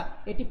आसला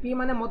ये पी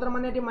माने मदर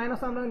माने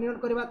माइनस आम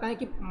निनोट करवा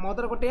कहीं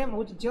मदर गोटे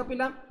हूँ झील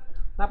पिला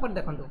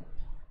देखो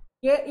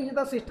के is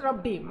the sister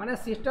of D माने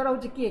सिस्टर हूँ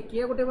किए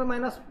किए गोटे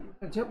माइनस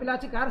झील पिला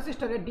अच्छी कहार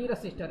सिस्टर डी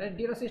रिस्टर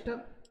डी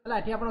रिस्टर है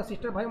ये आप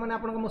सिस्टर भाई मैंने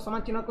आपको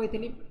सामान चिन्ह कही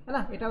है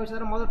यहाँ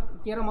हूँ मदर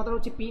के मदर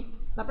हूँ P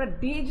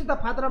D is the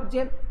father of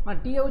J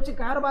D हूँ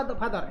कहार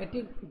फादर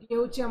ये डी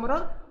हूँ आमर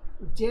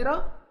जे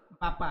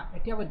बापा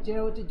ये जे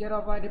हूँ जेर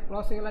बापा ये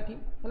प्लस होगा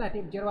ठीक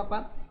है जेर बापा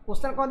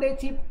क्वेश्चन कौन दे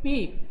पी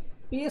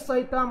पी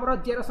सहित आम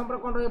जेर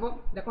संपर्क कौन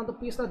रखो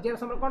पी सहित जेर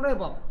संपर्क कौन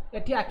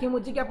रही आखि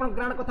मुझिकी आप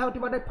ग्रांड कथा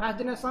उठे फास्ट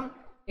जेनेरेशन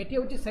ये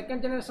हूँ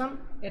सेकेंड जेनेरेशन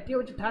ये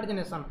हूँ थर्ड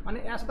जेनेरेशन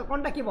माने या सहित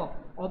कौन डाक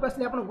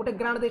ऑब्वियसली आप गोटे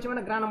ग्रांड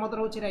देखिए ग्रांड मदर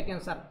हूँ रईट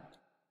आंसर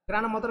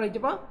ग्रांड मदर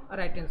हो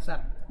रईट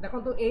आंसर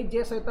देखो ये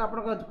जे सहित आप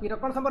पीर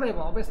कौन संपर्क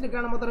ऑब्वियसली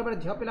ग्रांड मदर हो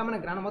झील पिला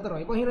ग्रांड मदर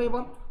ही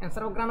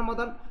आंसर ग्रांड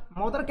मदर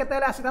मदर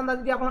केते आसी था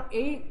जी आप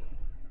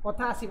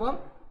कथा आसब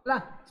है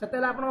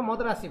से आप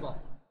मदर आसब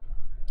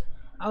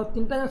आउ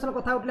तीनटा जनसन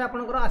कथा उठले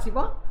आपंकर आसब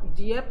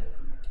जीएफ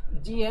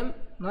जीएम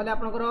ना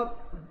आपंकर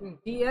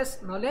जीएस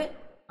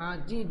ना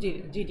जी जी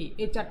जी डी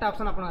ये चार्टा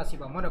ऑप्शन आप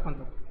आसब मन रखु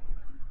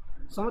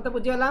समस्ते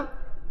बुझीगला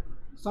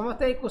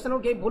समस्ते क्वेश्चन को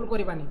कहीं भूल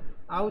करवानी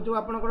आउ जो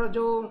आपंकर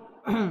जो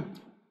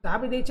जहाँ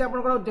भी देखिए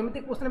आपंकर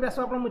जमी क्वेश्चन भी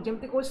आसो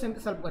जमी कौन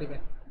सेमती सल्व करेंगे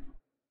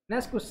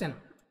next question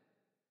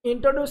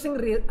introducing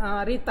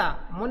Rita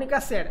Monika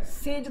said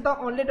see is the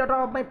only daughter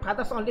of my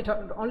father's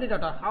only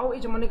daughter how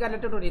is Monika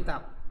related to Rita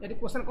ये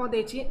क्वेश्चन कौन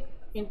देखिए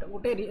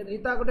गोटे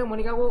रीता गोटे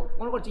मोनिका को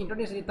कौन कर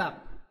इंट्रोड्यूस रीता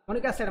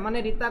मोनिका सेड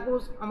माने रीता को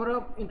आमर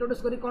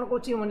इंट्रोड्यूस करी कौन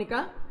कर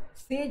मोनिका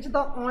सी is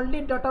the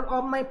only daughter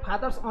of my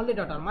father's only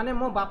daughter माने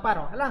मो बापार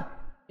है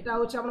यहाँ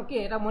हूँ आप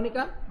किए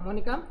Monika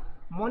Monika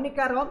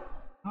मोनिकार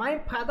my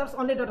father's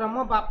only daughter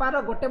मो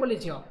बापार गोटे बोली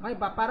झील माय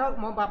बापार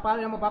मो बापा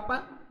है मो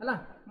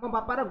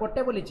बापार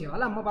गोटे बोली झील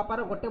है मो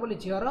बापार गोटे बोली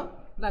झीर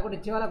गोटे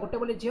झील है गोटे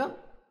बोली झील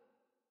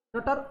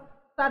डॉटर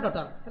ता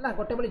डॉटर है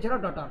गोटे बोली झीर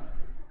डॉटर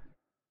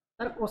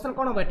तार क्वेश्चन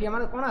कौन हम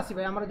ये कौन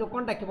आसवे आम जो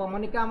कौन डाक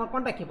मोनिका आम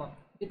कौन डाक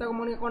गीता को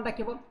मोनिका कौन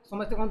डाक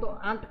समस्ते कहतु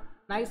aunt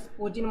nice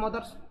ओजिन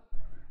mother's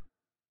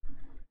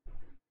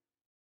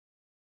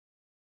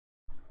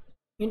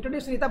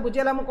introduce Rita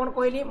बुझेगा मुझे कौन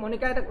कहली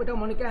मोनिका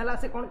मोनिका है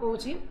से कौन कहूँ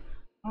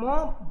मो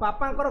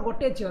बापांकर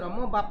गोटे झीर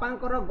मो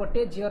बापांकर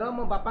गोटे झीर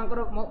मो बापांकर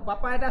मो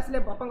बापा ये आसले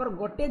बापांकर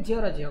गोटे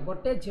झीर झील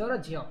गोटे झीर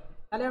झील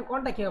ताले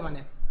कौन डाक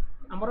माने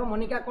आमर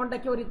मोनिका कौन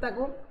डाक रीता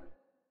को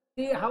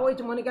see how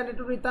is Monika related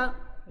to Rita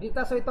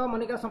Rita सहित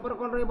मोनिका संपर्क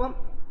कौन रही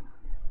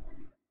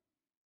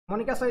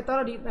मोनिका सहित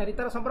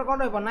रीतार संपर्क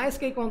कौन रही नाइस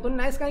कहीं कहतु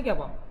नाइस कहीं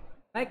हम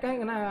नाइस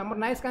कहीं ना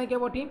नाइस कहीं ये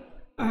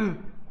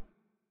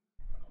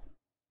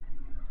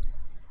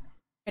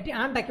ये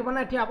आन डाक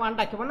ना ये आन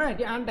डाक ना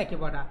ये आन डाक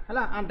है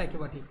आन डाक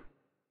ये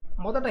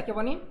मदर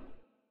डाकनी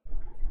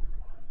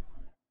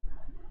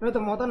तो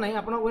मदर ना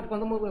आप वेट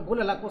कर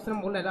भूल है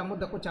क्वेश्चन भूल है मुझे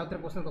देखुच आउ थे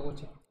क्वेश्चन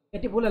देखुची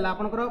ये भूल है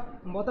आपंकर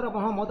मदर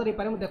हाँ मदर ही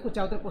पारे मुझे देखुच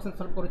आउ थे क्वेश्चन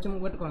सल्व करुँच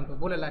वेट करूँ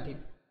भूल है ठीक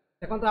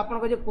देखो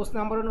आप जो क्वेश्चन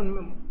आम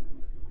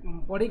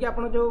पढ़ी आप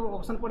जो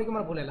ऑप्शन पढ़ी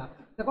मोर भूल है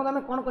देखो आम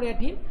कौन करिया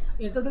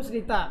इंट्रोड्यूस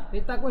रीता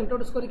रीता को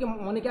इंट्रोड्यूस करके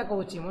मोनिका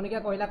कहूँ मोनिका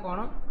कहला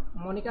कौन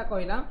मोनिका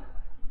कहला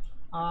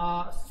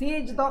सी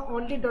is the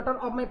only daughter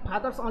of my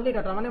father's only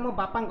daughter माने मो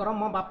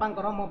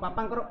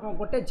बापांकर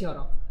गोटे झीर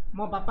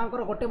मो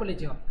बापांकर गोटे बोली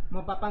झील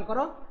मो बापांकर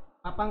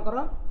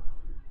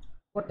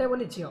गोटे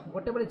बोली झील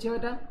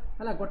यहाँ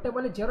है गोटे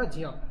बोली झीर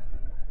झील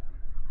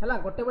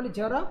है गोटे बोली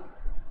झीर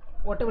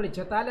गोटे बोली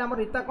झील ताले आम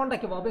रीता कौन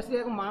डाक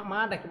ऑब्वियसली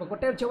माँ डाक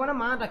गोटे झील मैंने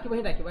माँ डाक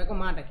ही डाक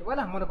माँ डाक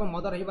है मोर को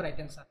मदर हो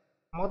रईट आंसर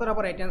मदर हम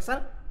रईट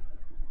आंसर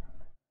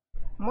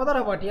मदर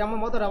हम ये आम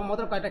मदर हम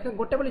मदर कह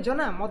गोटे बोली झील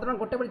ना मदर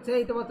गोटे बोली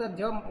से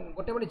झील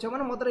गोटे बोली झील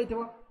मैंने मदर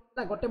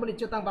है गोटे बोली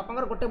झील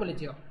बापा गोटे बोली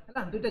झील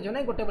है दुईटा झील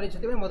ना गोटे बोली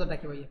झील मदर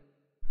डाक ये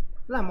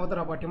है मदर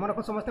हम ये मन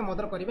को समस्ते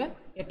मदर करेंगे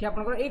ये आप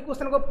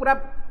क्वेश्चन को पूरा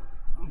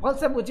भल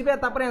से बुझे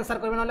आंसर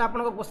करेंगे ना आप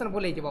क्वेश्चन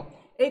भूल हो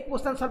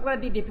क्वेश्चन सल्व कर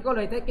डिफिकल्ट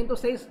होता है किंतु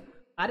से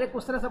आरे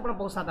क्वेश्चन से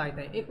बहुत सादा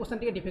होता है ये क्वेश्चन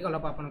टी डिफिकल्ट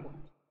हम आपको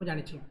मुझे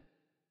जानी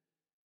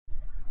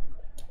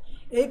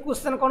ये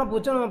क्वेश्चन कौन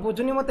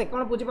बुझुनी मत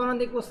कौन बुझीपार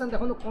क्वेश्चन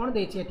देखो कौन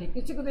देती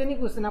किसी को देनी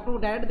क्वेश्चन आपको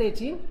डायरेक्ट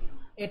देती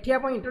ये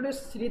आप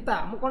इंट्रोड्यूस रीता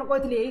मुझे कौन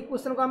कही यही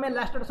क्वेश्चन को आम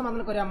लास्ट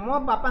समाधान करा मो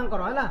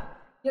बापांकर है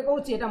किए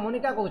कौन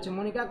मोनिका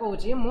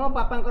कौन मो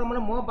बापांकर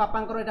मतलब मो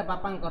बापांकर यहाँ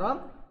बापांकर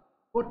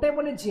गोटे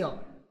बोली झील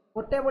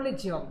गोटे बोली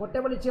झील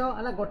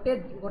है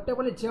गोटे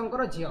बोली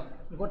झील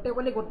झील गोटे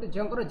बोली गोटे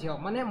झील झील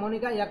माने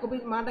मोनिका या भी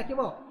माँ डाक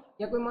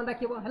या कोई मन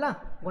डाक है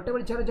गोटे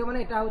बोली झील झील मैंने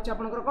यहाँ हूँ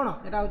आपंकर कौन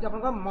यहाँ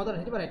हूँ आप मदर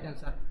हो रईट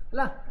आंसर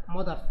है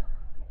मदर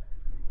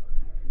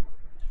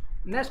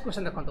नेक्स्ट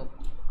क्वेश्चन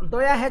देखो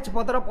दया has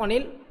mother of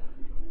Anil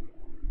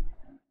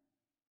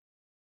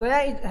Daya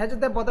has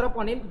the mother of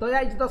Anil Daya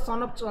is the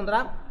son of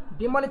Chandra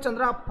Vimal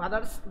Chandra of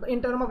fathers in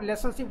term of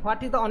relationship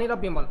what is the Anil of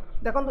विमल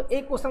देखो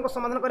ये क्वेश्चन को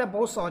समाधान करा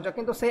बहुत सहज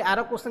किंतु से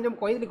आर क्वेश्चन जो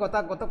कही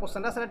गत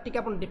क्वेश्चन टी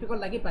आप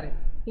डिफिकल्ट लगी पारे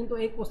किंतु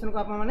ये क्वेश्चन को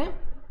आप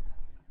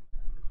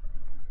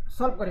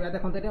सल्व करवा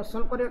देखो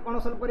सल्व कर कौन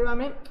सल्व करवा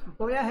आम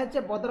दया हैज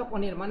मदर ऑफ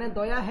अनिल माने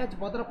दया हैज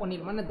मदर ऑफ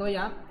अनिल माने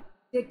दया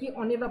सी कि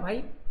अनिल भाई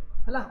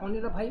है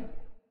अनिल भाई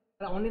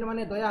अनिल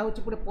माने दया हूँ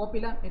गोटे पुओ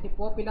पिला ये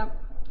पुओ पिला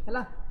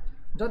है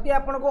जदि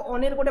आपन को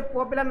अनिल गोटे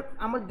पुओ पिला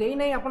आम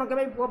देना आपड़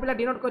के पुओ पिला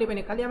डिनोट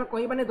करेंगे खाली आम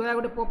कहबानी दया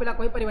गोटे पुओ पिला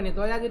कहींपारे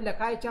दया जो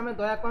लिखाई आम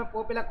दया को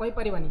पुओ पिला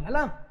कहींपारे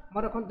है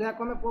मोर रख दया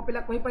को पुओ पिला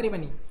कहींपारे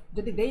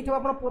जदि देव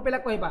आप पुओ पिला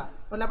कहवा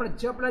बोले आप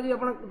झील पिला जो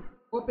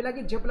पुओ पिला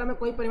कि झील पिला आम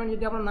कहींपारे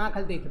जब आप ना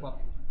खाली देव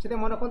से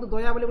मन रखु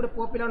दया बोली गोटे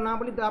पुओ पिला ना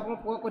बोली आप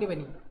पुओ करेंगे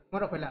मन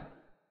रखा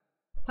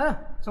हाँ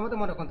समझते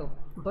मन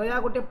रखु दया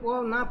गोटे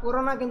पुओ ना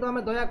पुअर ना कि आम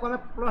दया को आम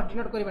प्लस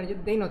डिनोट करेंगे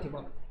जो देन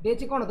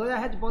देती कौन दया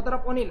हैज बदर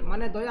अफ अनिल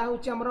माने दया हूँ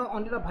आमर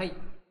अनिल भाई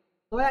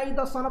दया is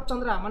the sun of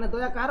Chandra माने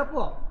दया कहार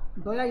पुओ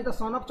दया is the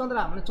sun of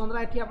Chandra माने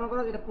चंद्रा ये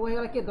आपंकर पुओ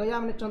होगा किए दया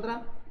माने चंद्रा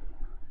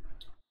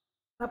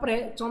तापरे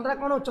चंद्रा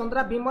कौन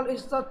चंद्रा विमल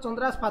इज द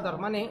चंद्रास फादर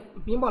माने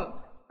विमल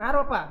कहार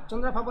बापा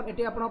चंद्रा फादर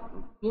ये आप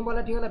विमल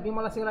ये गला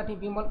विमल आसीगला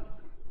विमल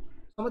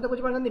समझते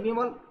बुझीपार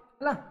विमल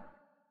है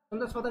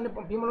चंद्रास फादर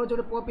विमल हूँ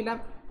गोटे पुओ पिला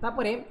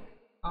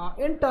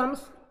in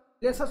terms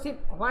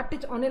relationship what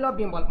is Anil of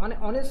विमल माने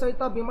अनिल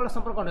सहित विमल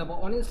संपर्क कौन रहा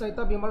अनिल सहित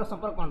विमल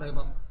संपर्क कौन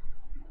रहा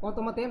कौन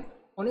तो मत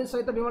अनिल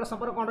सहित विमल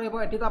संपर्क कौन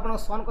रहा ये तो आप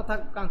सन कथा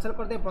कैंसल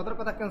करदे ब्रदर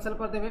कथा कैंसल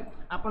करदे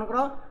आपंकर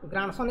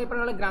ग्रांडसन हो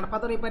पारे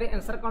ग्रांडफादर हो पारे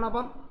आंसर कौन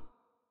हम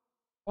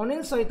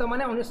अनिल सहित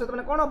माने अनिल सहित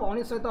माने कौन हम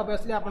अनिल सहित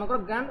ऑब्वियसली आपंकर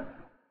ग्रांड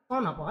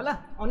सन हम है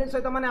अनिल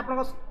सहित माने आप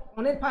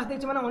अनिल फास्ट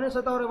देती माने अनिल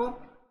सहित रहा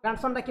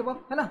ग्रांडसन डाक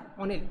है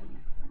अनिल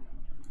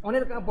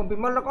अनिल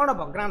विमल कौन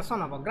हम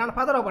ग्रांडसन हम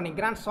ग्रांडफादर हेनी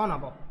ग्रांडसन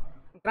हम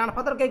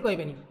ग्रांडफादर कहीं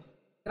कहबे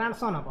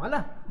ग्रांडसन हम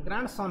है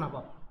ग्रांडसन हम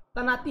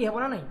ता नाती हे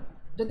ना नहीं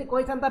जदि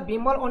कही था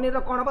विमल अनिल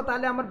कौन हम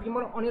ताले आम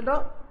विमल अनिल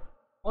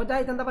अजा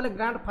होता बोले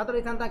ग्रांडफादर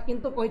होता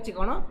किंतु कही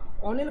कौन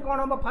अनिल कौन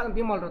हम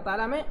विमल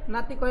ताले आम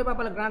नाती कहवा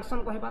बोले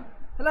ग्रांडसन कहवा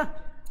है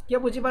किए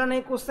बुझीपारा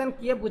नहीं क्वेश्चन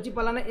किए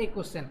बुझीपारा नहीं एक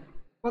क्वेश्चन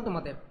कहतु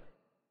मत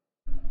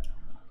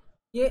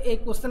किए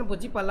एक क्वेश्चन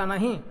बुझीपारा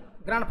नहीं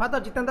ग्रांडफादर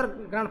जितेंद्र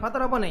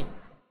ग्रांडफादर हम नहीं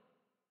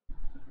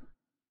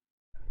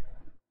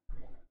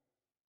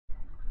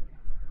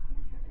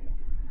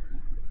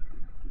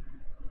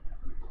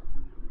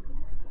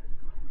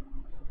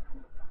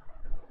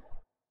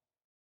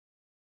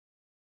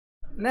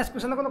नेक्स्ट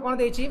क्वेश्चन को कौन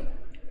देछि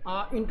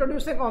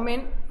introduce A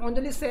comment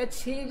Anjali says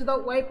she is the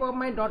wife of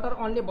my daughter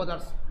only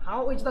brothers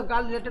how is the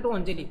girl related to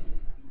Anjali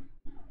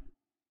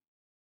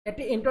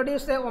eighty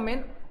introduce A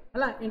women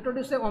हला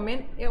introduce A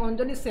women A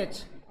Anjali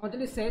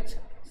says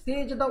she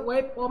is the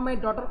wife of my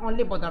daughter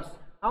only brothers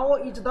how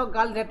is the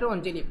girl related to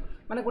Anjali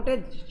माने गोटे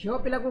झियो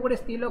पिला को गोटे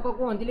स्त्री लोक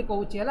को अंजलि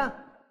कहूची हला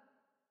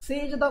she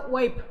is the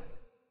wife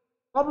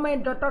of my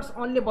daughters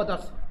only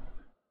brothers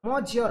मो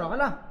झियोर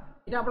हला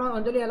इटा आपण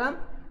अंजलि हला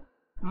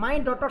माई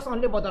डॉटर्स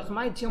ओनली ब्रदर्स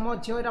माई झील मो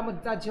झील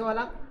झील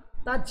है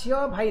ता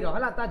झील भाईर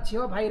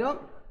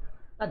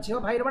है झील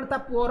भाईर मैंने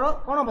पुअर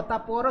कौन हम ता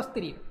पुअर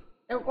स्त्री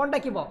कौन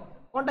डाक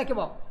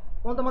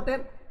कौन तो मत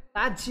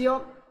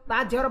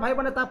झील भाई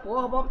मैंने ता पुओ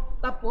हम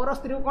ता पुअर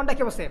स्त्री को कौन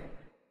डाक से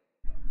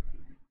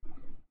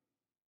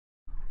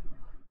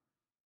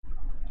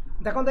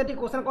देखो ये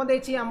क्वेश्चन कौन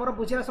देती आमर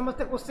बुझे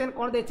समस्ते क्वेश्चन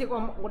कौन देती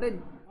गोटे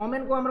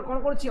वोमेन को आम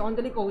कौन कर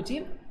अंजलि कहूँ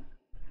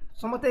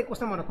समस्ते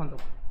क्वेश्चन मन रखु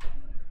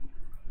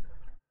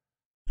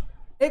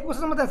एक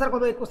क्वेश्चन मत आंसर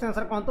कर एक क्वेश्चन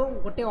आंसर कहतु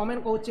गोटे वोमेन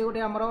कहूँ गोटे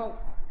आमर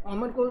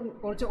वोमेन को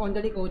कहूँ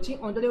अंजलि कहूँ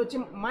अंजलि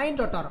हूँ माई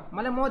डॉटर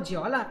माने मो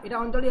झील है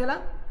यहाँ अंजलि है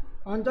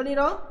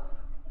अंजलिर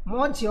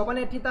मो झील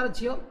माने तार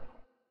झील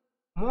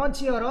मो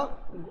झीर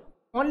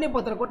ओनली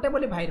ब्रदर गोटे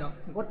बोली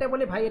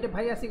भाई ये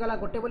भाई आसीगला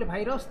गोटे बोली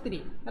भाईर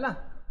स्त्री है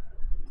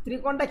स्त्री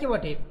कौन डाक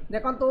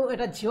देखो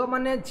यहाँ झील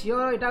माने झील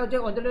यहाँ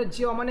हूँ अंजलि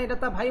झील माने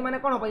ता भाई माने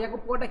कौन हम या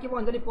पुओ डाक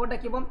अंजलि पुओ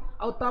डाक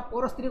आ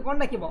पुअर स्त्री कौन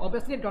डाक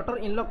ऑब्वियसली डॉटर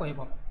इन लॉ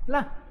कह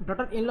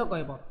डॉटर इन लॉ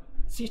कह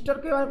सिस्टर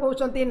के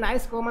कहते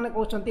नाइस को मैंने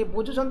कहते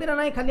बुझुंट ना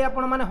नहीं खाली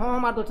आपण मैंने हाँ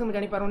मार दूसरे मुझे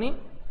जानीपारूनी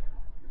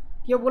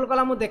किए भूल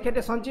कला मुझे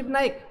देखे संजीव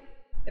नायक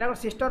यहाँ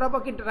सिस्टर हम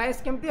कि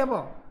राइस केमती हम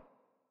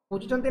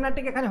बुझुंट ना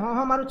टे खाली हाँ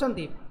हाँ मारुंट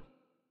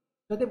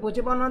जदि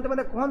बुझीपार ना मत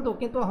कहतु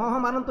कि हाँ हाँ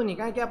मारतुनि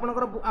कहीं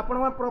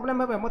आपण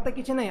प्रोब्लेम हे मत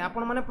कि नहीं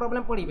आपण मैंने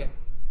प्रोब्लेम पड़े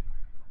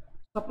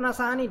स्वप्ना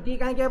साहानी डी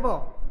कहीं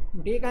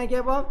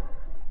हम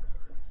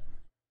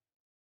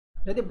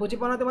जदि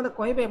बुझीपार मत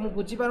कहे मुझे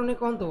बुझीपारूनी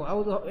कहतु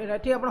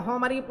आठी आप हाँ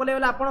मारिक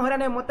पलैले आप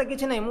हरान मत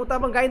कि नहीं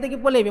मुझे गाई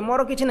देखिए पलैबी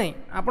मोर कि नहीं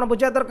आप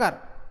बुझा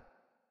दरकार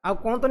आउ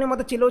कहतुनि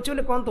मत चिल्लाऊँ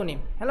बोली कहतुनि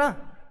है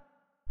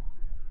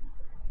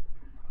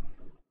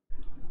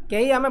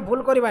कहीं आम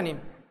भूल करवानी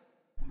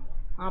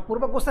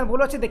पूर्व क्वेश्चन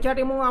भूल अच्छी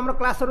देखिए मुझे आम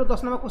क्लास रू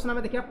 10 नंबर क्वेश्चन आम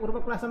देखिए पूर्व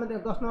क्लास में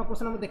 10 नंबर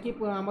क्वेश्चन में देखी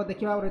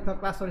देखा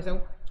क्लास सरी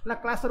सब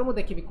क्लास रू मुझे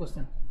देखी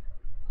क्वेश्चन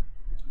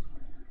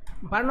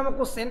 12 नंबर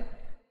क्वेश्चन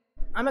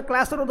आम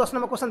क्लास रू 10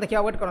 नंबर क्वेश्चन देखिए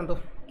वेट करूँ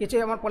किसी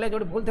आम पलि जो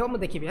भूल थे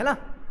मुझे देखी है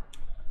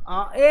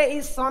ए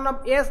is son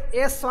of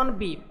A sun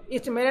B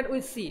is married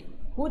with C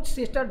हुच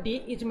sister D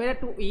is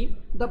married to E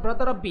the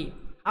brother of B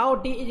how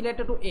D is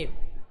related to ए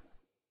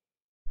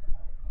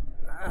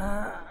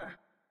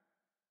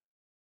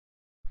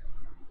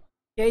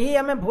कहीं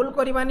आम भूल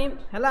करवानी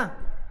है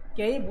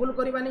कई भूल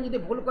करवानी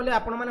जब भूल कले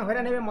आपण मैंने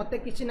हैरान हे मत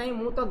कि ना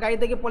मु तो गाई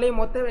देकी पलि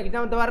मत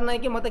एग्जाम देवार ना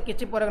कि मत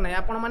किसी फरक ना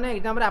आपण मैंने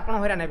एग्जाम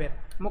हैरान हे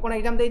मुझे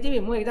एग्जाम देजी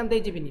मुझे एग्जाम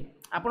देजीनि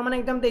आपण मैंने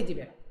एग्जाम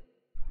देजिबे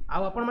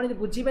आपण मैंने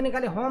बुझे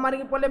खाली हाँ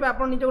मारिक पलैबे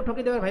आप निजक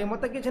ठकीदेवे भाई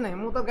मत कि ना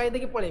मुझे तो गाई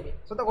देकी पलैबी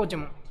सत कहूँ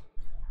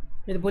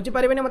मुझे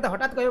बुझीपारे मत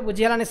हठात कहे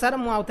बुझीगलानी सार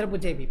मुझे थे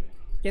बुझेबी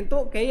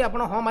किंतु कई आप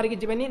हाँ मारिक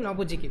जीवेनि न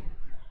बुझिकी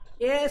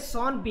ए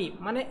सन बी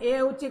माने ए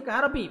हूँ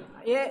कहार बी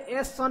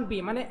ए सन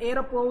बी माने ए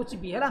रुआ हूँ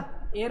बी है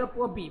ए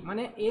रुआ बी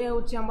माने ए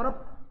हूँ आमर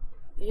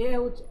ए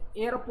हूँ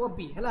ए रुआ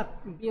बी है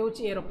बी हूँ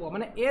ए रुआ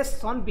माने ए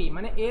सन बी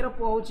माने ए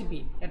रुआ हूँ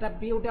बी एटा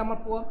बी गोटे आम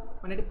पुओ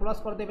माने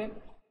प्लस करदे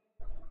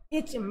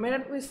इच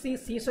मेरिड विथ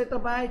सी सहित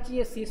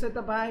बाहर सी सहित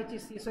बाहर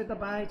सी सहित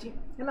बाहर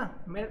है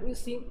married with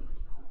C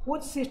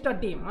whose sister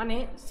D माने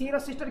सी रो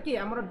सिस्टर किए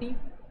आमर डी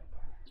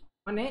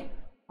माने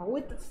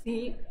with C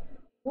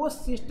whose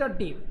sister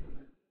D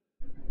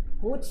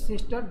whose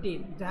sister D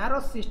jar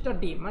sister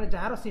D माने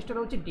जार सिस्टर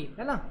हूँ डी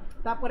है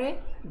तापर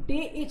डी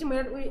इज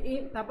मेरिड विथ ई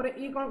तापर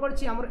ई कौन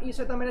कर ई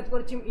सहित मैरेज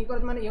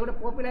कर माने ये गोटे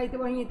पुओ पिला ही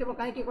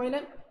कहीं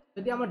कहले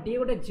जदि आम डी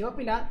गोटे झील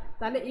पिला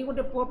ताले ई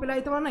गोटे पुओ पिला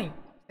हो ना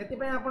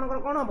से आपंकर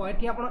कौन हम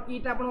ये आप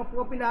ईटा आप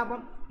पुओ पिला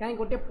हम कहीं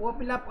गोटे पुओ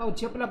पिला और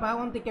झील पिला बाहा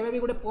हमें केवे भी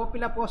गोटे पुओ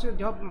पिला पुओ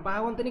झील बाहा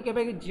हमें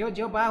केवे झील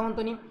झील बाहा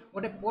हमें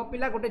गोटे पुओ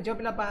पिला गोटे झील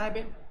पिला बाहा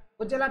हे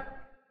बुझेगा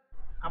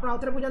आप आउ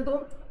थे बुझातु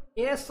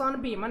ए सन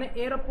बी माने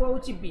ए रो पुओ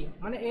हूँ बी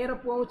माने ए रो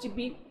पुओ हूँ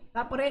बी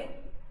तापर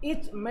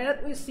इच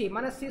मेरिड विथ सी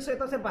माने सी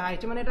सहित से बाहा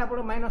माने एटा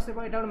माइनस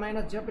एटा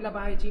माइनस झील पिला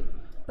बाहा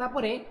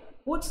तापर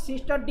हुज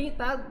सिस्टर डी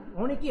ता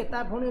भौणी किए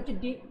ता भौणी हूँ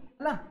डी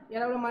है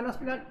यार गोटे माइनस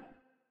पिला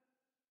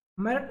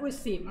मेरिड विथ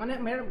सी माने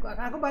मेरिड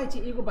क्या बाहर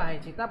ई को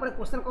बाहर तापर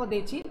क्वेश्चन कौन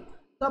देती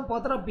तो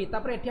बदर बी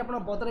तापर ये आप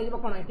बदल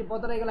कौन ये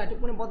बदल गला ये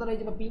पुणी बदल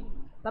बी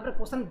तापर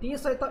क्वेश्चन डी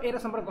सहित ए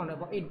संपर्क कौन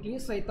रहा डी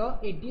सहित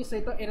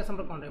ए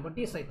संपर्क कौन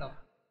रहा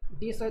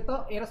डी सहित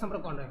ए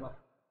संपर्क कौन रहा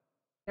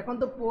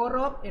देखो पुअर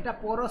यहाँ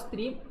पुअर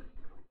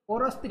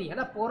स्त्री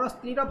है पुअर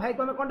स्त्री भाई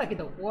को आम कौन डाक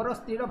पुअर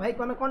स्त्री भाई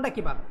को आम कौन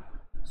डाक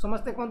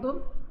समस्ते कहतु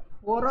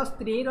पुअर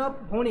स्त्री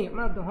भौणी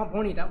हाँ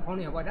भौणीटा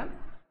भौणी हम यहाँ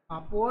हाँ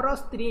पुअर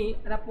स्त्री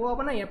एटा पुओ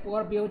हम ना ये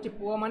पुअर भी हूँ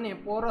पुओ माने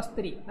पुअर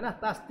स्त्री है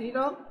ता स्त्री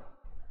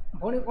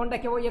भौणी कौन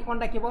डाक ये कौन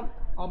डाक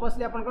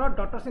अवश्य आप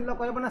डॉटर्स इन लॉ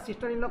कह ना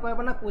सिस्टर इन लॉ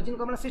कह ना कुजिन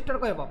कह सिस्टर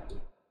कह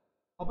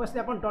अवश्य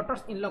आप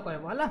डॉटर्स इन लॉ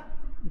कह है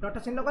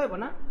डॉटर्स इन लॉ कह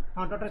ना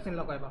हाँ डॉटर्स इन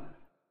लॉ कह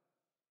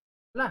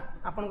है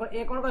आप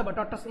ए कौन कह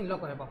डॉटर्स इन लॉ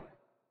कह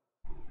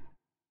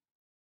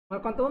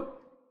कहतु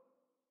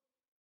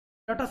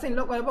डॉटर्स इन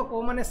लॉ कह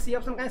कौ मैंने सी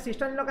ऑप्शन कहीं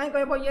सिस्टर इन लॉ कहीं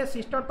कह ये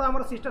सिस्टर तो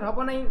आम सिस्टर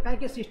हम ना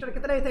कहीं सिस्टर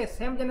के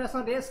सेम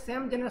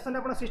जेनेरेशन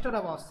आप सिस्टर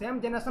हम सेम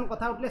जेनेरेशन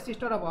कथा उठले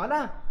सिस्टर हम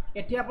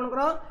है ये आपंकर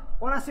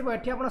कौन आसो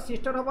ये आप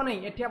सिस्टर हम ना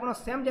ये आप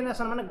सेम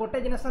जेनेरेशन माने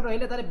गोटे जेनेरेशन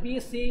रही B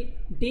C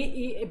D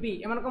E B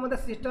M मध्य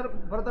सिस्टर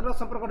ब्रदर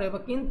संपर्क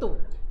रहा किंतु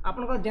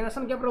आपंकर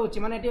जेनेरेशन गैप रोचे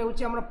माने ये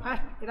हूँ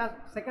फास्ट यहाँ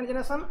सेकेंड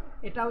जेनेरेशन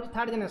यहाँ हूँ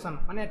थर्ड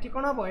जेनेरेशन माने ये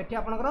कौन हम ये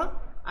आपंकर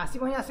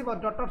आसो ही आसो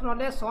डॉटर्स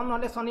ना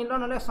सन इन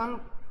लॉ ना सन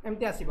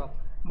एमती आसो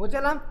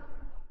बुझेगा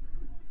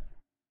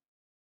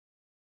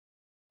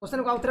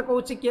क्वेश्चन को आउ थे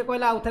कहूँ किए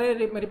कहला आउ थे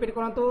रिपीट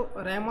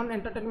करूँ रेमन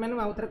एंटरटेनमेंट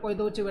आउ थे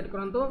कहीदे वेट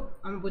करूँ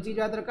आम बुझी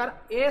जा दरकार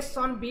ए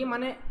सन बी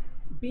माने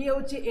बी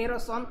हूँ ए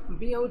सन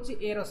बी हूँ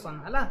ए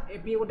सन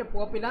है बी गोटे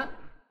पुओ पिला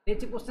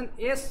क्वेश्चन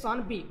ए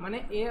सन बी माने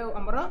ए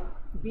आमर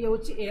बी हूँ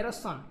ए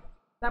सन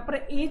तापर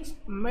इज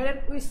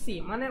मेरिड विथ सी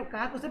माने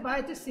क्या से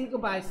बाहर सी को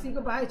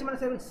बाहर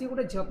माने सी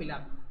गोटे झील पिला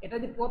एटा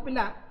यदि पुओ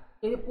पिला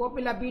ये पुओ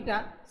पिला बीटा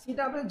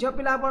सीटा झील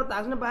पिला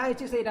ताजने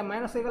बाहर से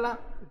माइनस हो गला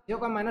झील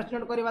को माइनस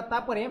डिनोट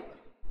करवा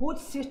हुज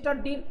सिस्टर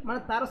डी माने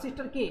तार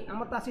सिस्टर किए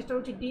आम ता सिस्टर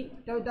हूँ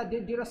डी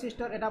डी रो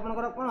सिस्टर यहाँ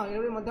आपंकर कौन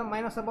ये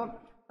माइनस हम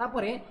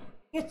तापर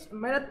इच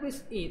मेरिड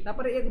विथ ई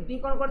तापर एक डी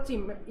कौन कर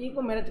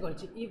को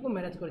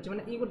मैरेज कर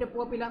माने ई गोटे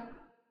पुओ पिला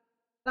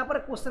तापर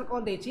क्वेश्चन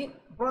कौन देती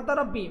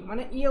ब्रदर बी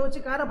माने ये हूँ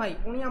कार भाई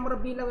पुणी आमर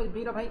बी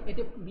बी भाई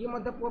ये बी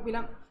पुओ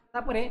पिला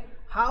तापर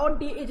how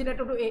D is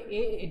related to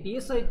A D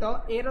सहित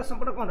ए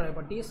संपर्क कौन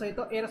रहा डी सहित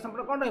ए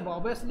संपर्क कौन रहा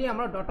ऑब्वियसली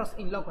आम डॉटर्स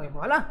इन लॉ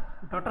कह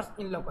डॉटर्स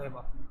इन लॉ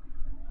कह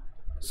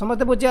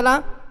समझते बुझीगला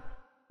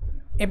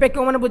एबे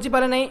क्यों मैंने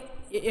बुझीपारे ना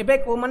एबे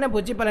क्यों मैंने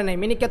बुझीपारे ना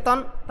मिनी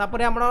केतन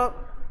तापर आम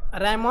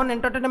रेमन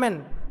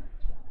एंटरटेनमेंट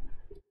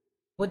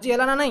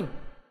बुझीगला ना नहीं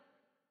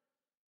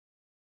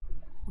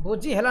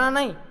बुझीगला ना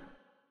नहीं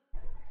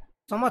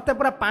समस्ते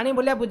पूरा पानी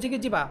भलिया बुझिकी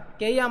जीवा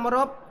कई आमर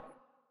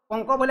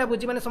पंक भलिया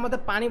बुझीबानी समस्ते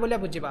पानी भलिया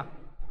बुझीबा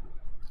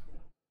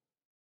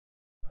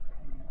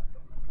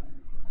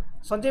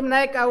संजीव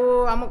नायक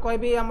आम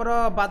कहि आमर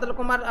बादल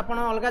कुमार आप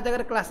अलग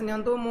जगह क्लास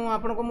नियंतु मु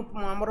आपनको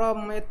आमर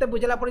एते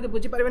बुझला पड़े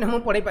बुझी पारिबेनी मु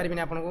पढ़ाई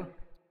पारिबेनी आपनको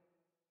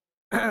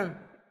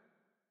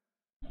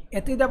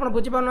एति आप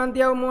बुझी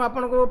पाउनांती आ मु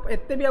आपनको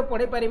एते भी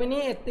पढ़ाई पारिबेनी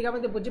एति आप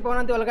बुझी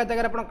पाउनांती अलग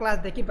जगह आप क्लास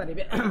देखि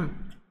पारिबे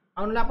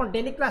आउन आप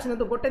डेली क्लास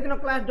नियंतु गोटे दिन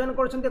क्लास जॉइन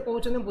करछन्ते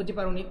कहउछन्ते बुझी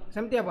पारुनी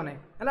सेमति आपने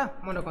हला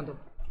मन रखंतु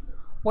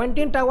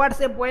pointing towards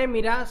a boy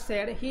Mira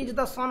said he is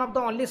the son of the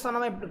only son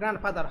of my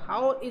grandfather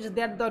how is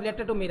that the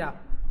related to Mira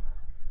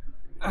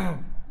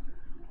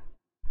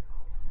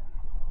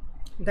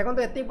देखो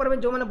तो एतिक पर भी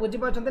जो मैंने बुझी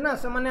पार्टी ना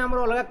से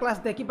अलग क्लास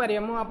देखिपारे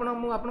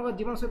मुझे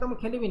जीवन सहित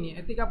मुझे खेलि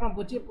एतिक आप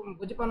बुझी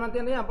पाना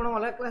आप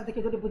अलग क्लास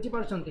देखिए जो बुझी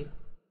पार्टी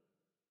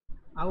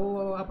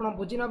आप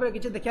बुझी ना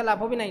किसी देखा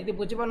लाभ भी ना यदि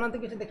बुझी पाना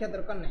किसी देखा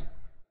दरकार ना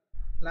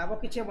लाभ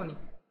किसी हेनी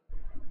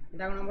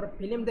यहाँ कौन आम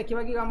फिल्म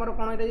देखा कि आम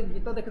कौन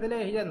गीत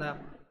देखीदे हो जाता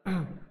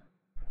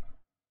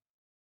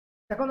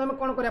देखो आम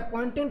कौन कर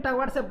पॉइंटिंग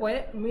टावर्ड से बॉय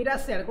मीरा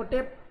सेड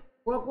गोटे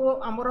पुआ को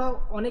आमर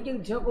अनेक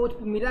झील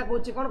कह मीरा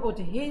कौन कौन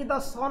कौन he is the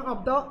son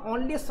of the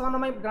only son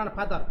of my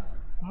grandfather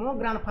मो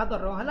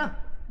ग्रांडफादर है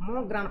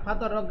मो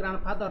ग्रांडफादर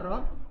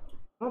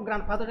मो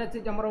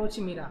ग्रांडफादर आमर हूँ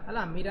मीरा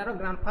है मीरार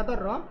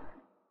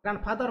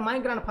grandfather my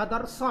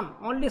grandfather sun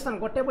only son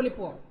गोटे बोली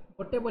पुओ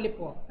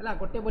है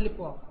गोटे बोली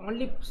पुओ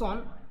only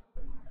son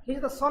he is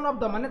the son of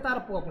the माने तार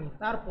पुओ पुणी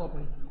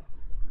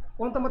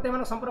कहतु मत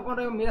संपर्क कौन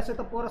मीरा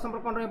सहित पुअर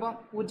संपर्क कौन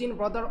रजिन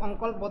brother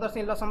uncle brothers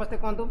in law समस्ते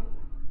कहतु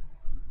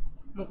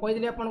मुझे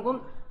कहीदेली आपन को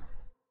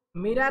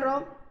मीरार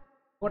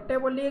गोटे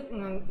बोली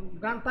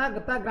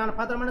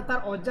ग्रांडफादर माने तार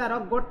अजार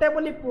गोटे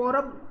बोली पुअर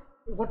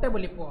गोटे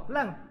बोली पुओ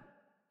है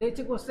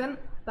क्वेश्चन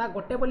ता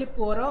गोटे बोली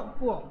पुअर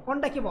पुओ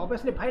कौन डाक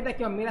ऑब्वियसली भाई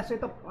डाक मीरा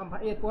सहित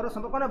पुअर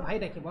संपर्क कौन भाई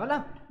डाक है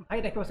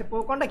भाई डाक से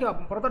पुओ कौन डाक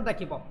ब्रदर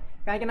डाक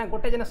कहीं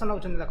गोटे जेनेरेशन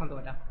होती देखो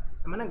यहाँ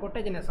मैंने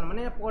गोटे जेनेरेशन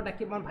मैंने पुओ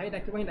डाक भाई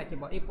डाक ही डाक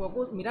ये पुओ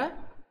को मीरा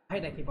भाई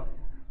डाक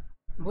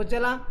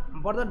बुझेगा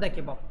ब्रदर डाक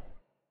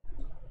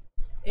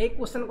ए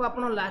क्वेश्चन को आप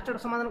लास्ट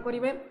समाधान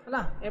करेंगे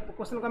है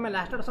क्वेश्चन को आम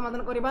लास्ट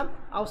समाधान करवा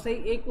आउ से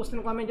क्वेश्चन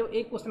को आम जो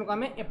एक क्वेश्चन को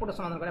आम एपट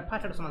समाधान करा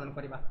फास्ट समाधान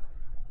करवा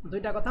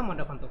दुईटा कथा मन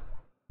रखु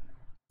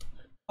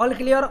ऑल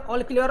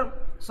क्लियर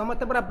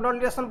समस्ते पूरा ब्लड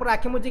रिलेशन पूरा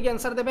आखि मुझी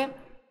आंसर देवे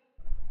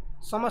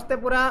समस्ते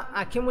पूरा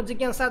आखि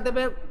मुझी आंसर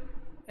देवे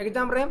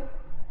एग्जाम रे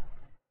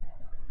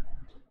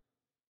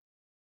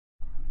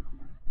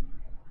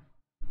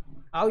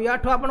आउ या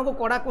आपन को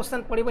कड़ा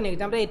क्वेश्चन पड़ोनी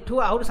एग्जाम रे एठू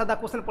आहुर सादा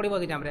क्वेश्चन पड़ो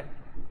एग्जाम रे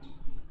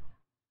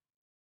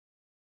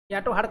या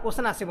हार्ड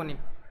क्वेश्चन आसबनी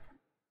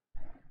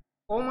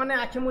कौ मैंने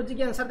आखि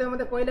मुझी आंसर देवे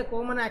मत कहले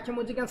कौ मैंने आखि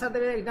मुझी आंसर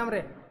देवे एग्जाम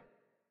रे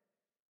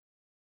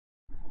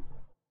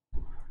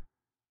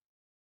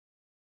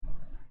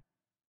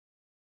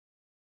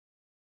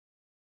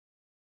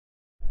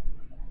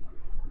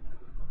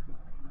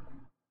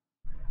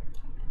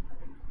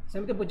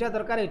सेमती बुझा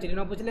दरकार है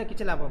न बुझे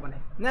किसी लाभ हेनी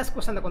नेक्स्ट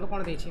क्वेश्चन देखो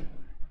कौन देखिए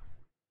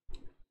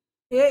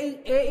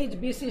ए इज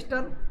बी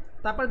सिस्टर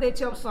तापर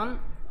देखिए option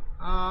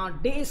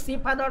D is C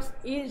fathers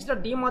is the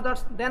D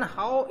mother's then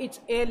how is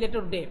a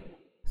letter day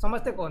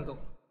समस्ते कहतु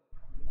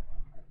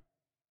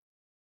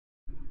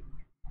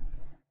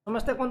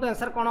समस्ते कहतु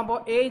आंसर कौन हम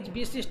ए is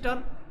B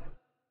sister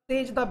C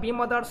is the B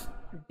mother's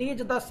D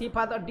is the C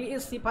father D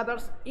is C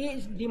fathers E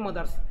is D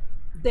mother's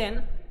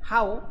then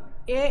how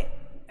a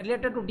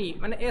related to D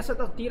माने ए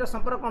सहित D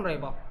संपर्क कौन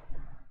रहा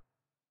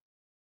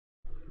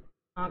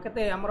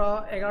केते हमरो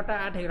 11टा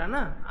 8 हेगरा ना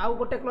आउ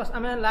गोटे क्लास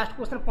आम लास्ट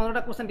क्वेश्चन 15टा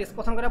क्वेश्चन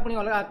डिस्कशन करा पुनी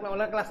अलग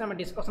अलग क्लास में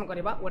डिस्कशन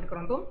करबा वेट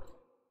करंतु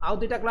आउ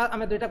दुईटा क्लास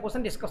आम दुईटा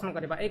क्वेश्चन डिस्कशन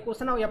करबा ए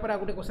क्वेश्चन आ या पर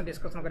गोटे क्वेश्चन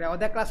डिस्कशन करा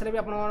अधा क्लास रे भी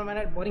आपन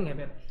माने बोरिंग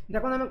हेबे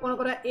देखो हम कोन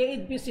करा ए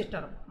इज बी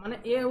सिस्टर माने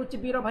ए होची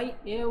बी रो भाई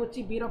ए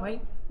होची बी रो भाई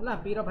हला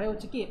बी रो भाई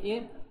होची की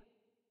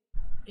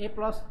ए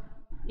plus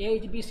A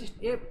is B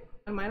sister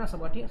A minus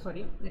होबाठी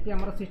sorry eighty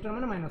हमर सिस्टर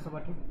माने minus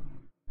होबाठी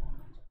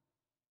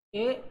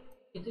A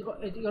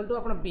equal to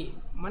upon B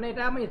माने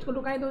एटा हम इक्वल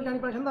टू कहीं दो जानि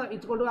परछन तो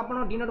इक्वल टू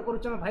अपन डिनोट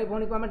करूछ हम भाई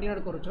भौणी को हम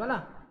डिनोट करूछ हला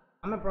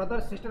हम ब्रदर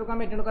सिस्टर को हम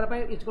डिनोट करा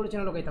पाए इक्वल टू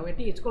चिन्ह लगाई थाउ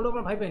एटी इक्वल टू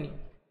अपन भाई बहनी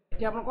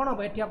एटी अपन कोन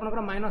हो एटी अपन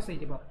माइनस हो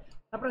जिवो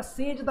तापर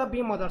सी is the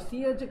B mother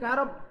C is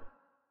car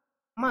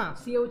मां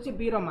सी होची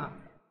बी रो मां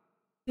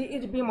सी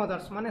इज बी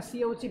मदर्स माने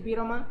सी होची बी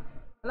रो मां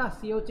हला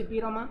सी होची बी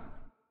रो मां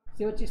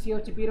सी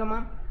होची बी रो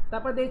मां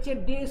तापर देछि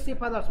डी सी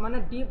फादर्स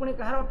माने डी पुनी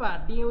कहार बापा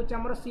डी होची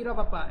हमर सी रो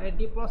बापा ए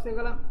डी प्लस हो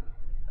गला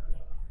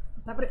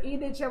तापर ई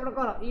देखिए आप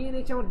कौन ई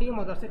देखिए डी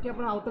मदर से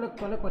आउतले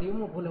कले करेंगे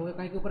मुझे भूल हुए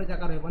कहीं ऊपर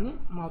जगह रही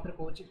मुझे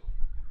कहूँ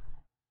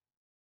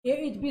ए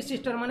इज बी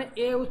सिस्टर माने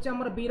ए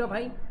हूँ बी रो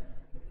भाई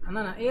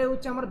ना ना ए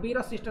हूँ बी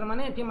रो सिस्टर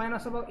माने ये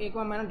माइनस हम ए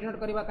को माइनस डिनोट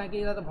करवा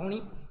कहीं तो भौणी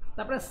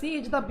तापर सी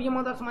इज द बी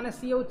मदर्स माने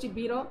सी हूँ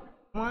बी रो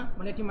माँ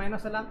माने ये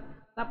माइनस है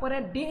तापर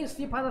डी इज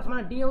सी फादर्स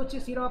माने डी हूँ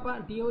सी रो बापा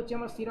डी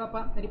हूँ सी रो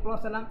बापा ये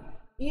प्लस है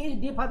ई इज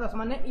डी फादर्स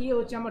माने ई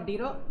हूँ डी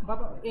रो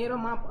बापा ए रो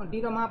माँ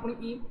डी रो माँ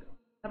पुणी ई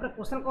तापर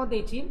क्वेश्चन कौन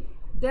देछि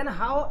then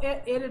how a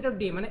related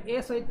D माने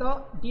ए सहित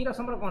डी रो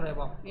संपर्क कौन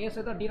रहबो ए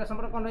सहित डी रो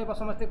संपर्क कौन रहबो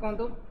समझते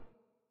कहतु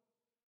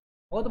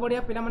बहुत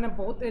बढ़िया पिला माने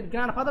बहुत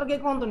ग्रांडफादर के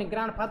कहतु नहीं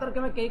ग्रांडफादर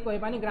के कई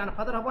कहबानी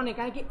ग्रांडफादर हेबनी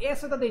कहीं ए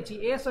सहित देछि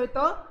ए सहित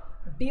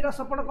डी रो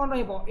संपर्क कौन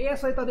रहबो ए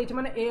सहित देछि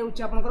माने ए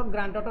होछि आपनकर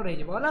ग्रांड डॉटर रह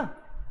जिवो हला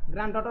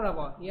ग्रांड डॉटर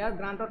हेबो या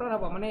ग्रांड डॉटर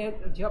हेबो माने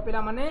झियो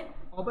पिला माने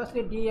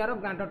ऑब्वियसली डी यार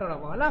ग्रांड डॉटर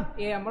हेबो हला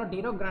ए हमर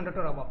डी रो ग्रांड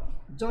डॉटर हेबो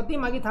जदि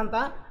मागी थांता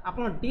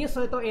आपन डी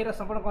सहित ए रो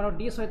संपर्क करो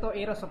डी सहित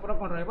ए रो संपर्क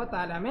कौन रहबो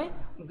ताले हमें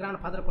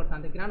ग्रांडफादर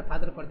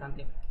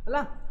करथांते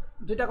हला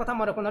दुईटा कथा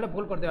मन रखन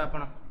भूल कर देबा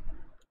आपन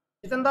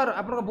जितेंद्र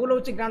आपन भूल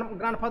होछि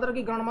ग्रांडफादर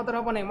की ग्रांडमदर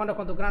हेबो नै मन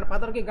रखन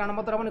ग्रांडफादर की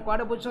ग्रांडमदर हेबो नै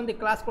कोडे बुझछन्ती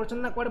क्लास करछन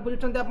ना कोडे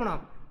बुझछन्ती आपन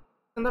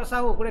जितेंद्र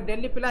साहू गोटे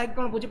डेली पिला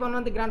कोन बुझी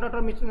पाउनंती ग्रांड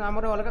डॉटर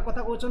हमर अलग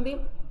कथा कहउछन्ती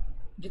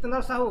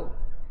जितेंद्र साहू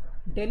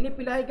डेली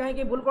पिला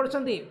कहीं भूल कर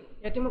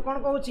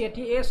कौन कहूँ ये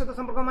ए सहित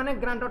संपर्क माने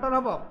ग्रांड डॉटर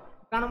हम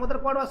ग्रांड मदर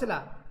कौन आसला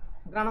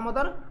ग्रांड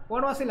मदर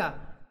कौन आसला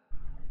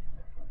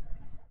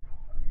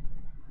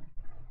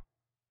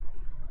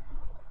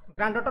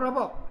ग्रांड डॉटर हम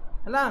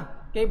है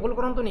कई भूल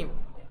करतुनि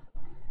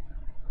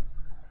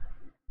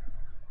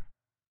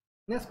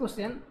नेक्स्ट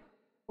क्वेश्चन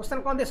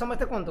क्वेश्चन कौन दे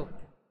समझते कहतु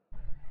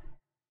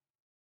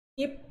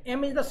if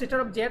m is the sister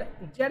of z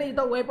z is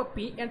the wife of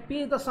p and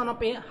p is the son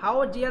of a how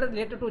z are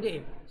related to a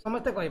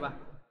समझते कहबा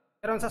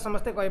error answer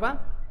समझते कहबा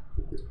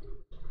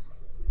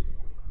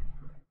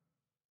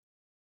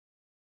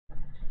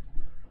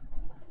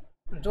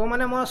जो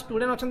मैंने मो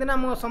स्टूडेंट अच्छा ना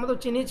मो समस्त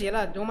चिन्ही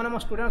है जो मैंने मो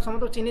स्टूडेंट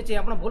समस्त चिन्ही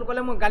आप भूल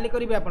कले मुझे गाली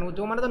करी आपको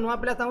जो मैंने तो नुआ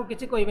पिला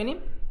किसी कहबेनि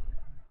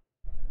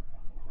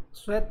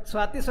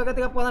स्वाति स्वागत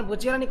प्रधान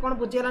बुझीगलानी कौन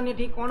बुझीगलानी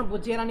ठीक कौन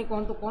बुझीगलानी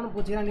कहतु कौन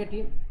बुझीगलानी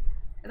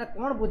ठीक एटा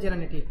कौन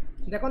बुझीगलानी ठीक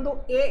देखो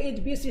ए इज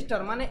बी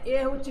सिस्टर माने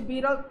ए हूँ बी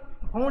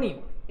रौणी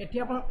एटी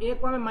आप ए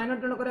को आम माइनर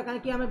डिनोट करें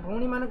कहीं आम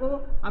भौणी मान को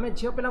आम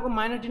झील पिला को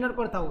माइनर डिनोट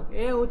करता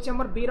ए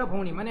हूँ बी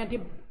रौणी माने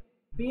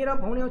बी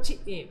रौणी अच्छी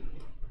ए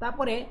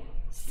तापर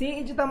सी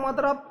is the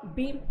mother of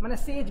B माने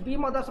सी इज बी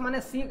मदर्स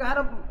माने सी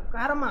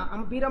कहार माँ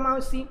आम बी माँ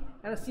सी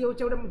सी हूँ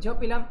गोटे झील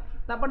पिला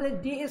तापर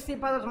डी इज सी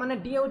फादर्स माने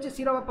डी हूँ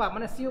सी बापा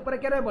माने सी उपर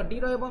किए रही डी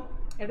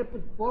रही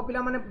पुओ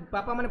पिला माने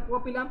बापा माने पुओ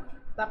पिला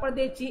तापर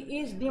देछि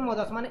इज डी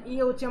मदर्स माने ई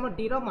हूँ आम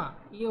डी माँ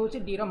ई हूँ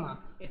डी माँ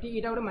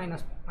ये गोटे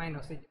माइनस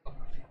माइनस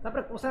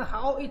तापर question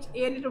how is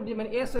a related माने ए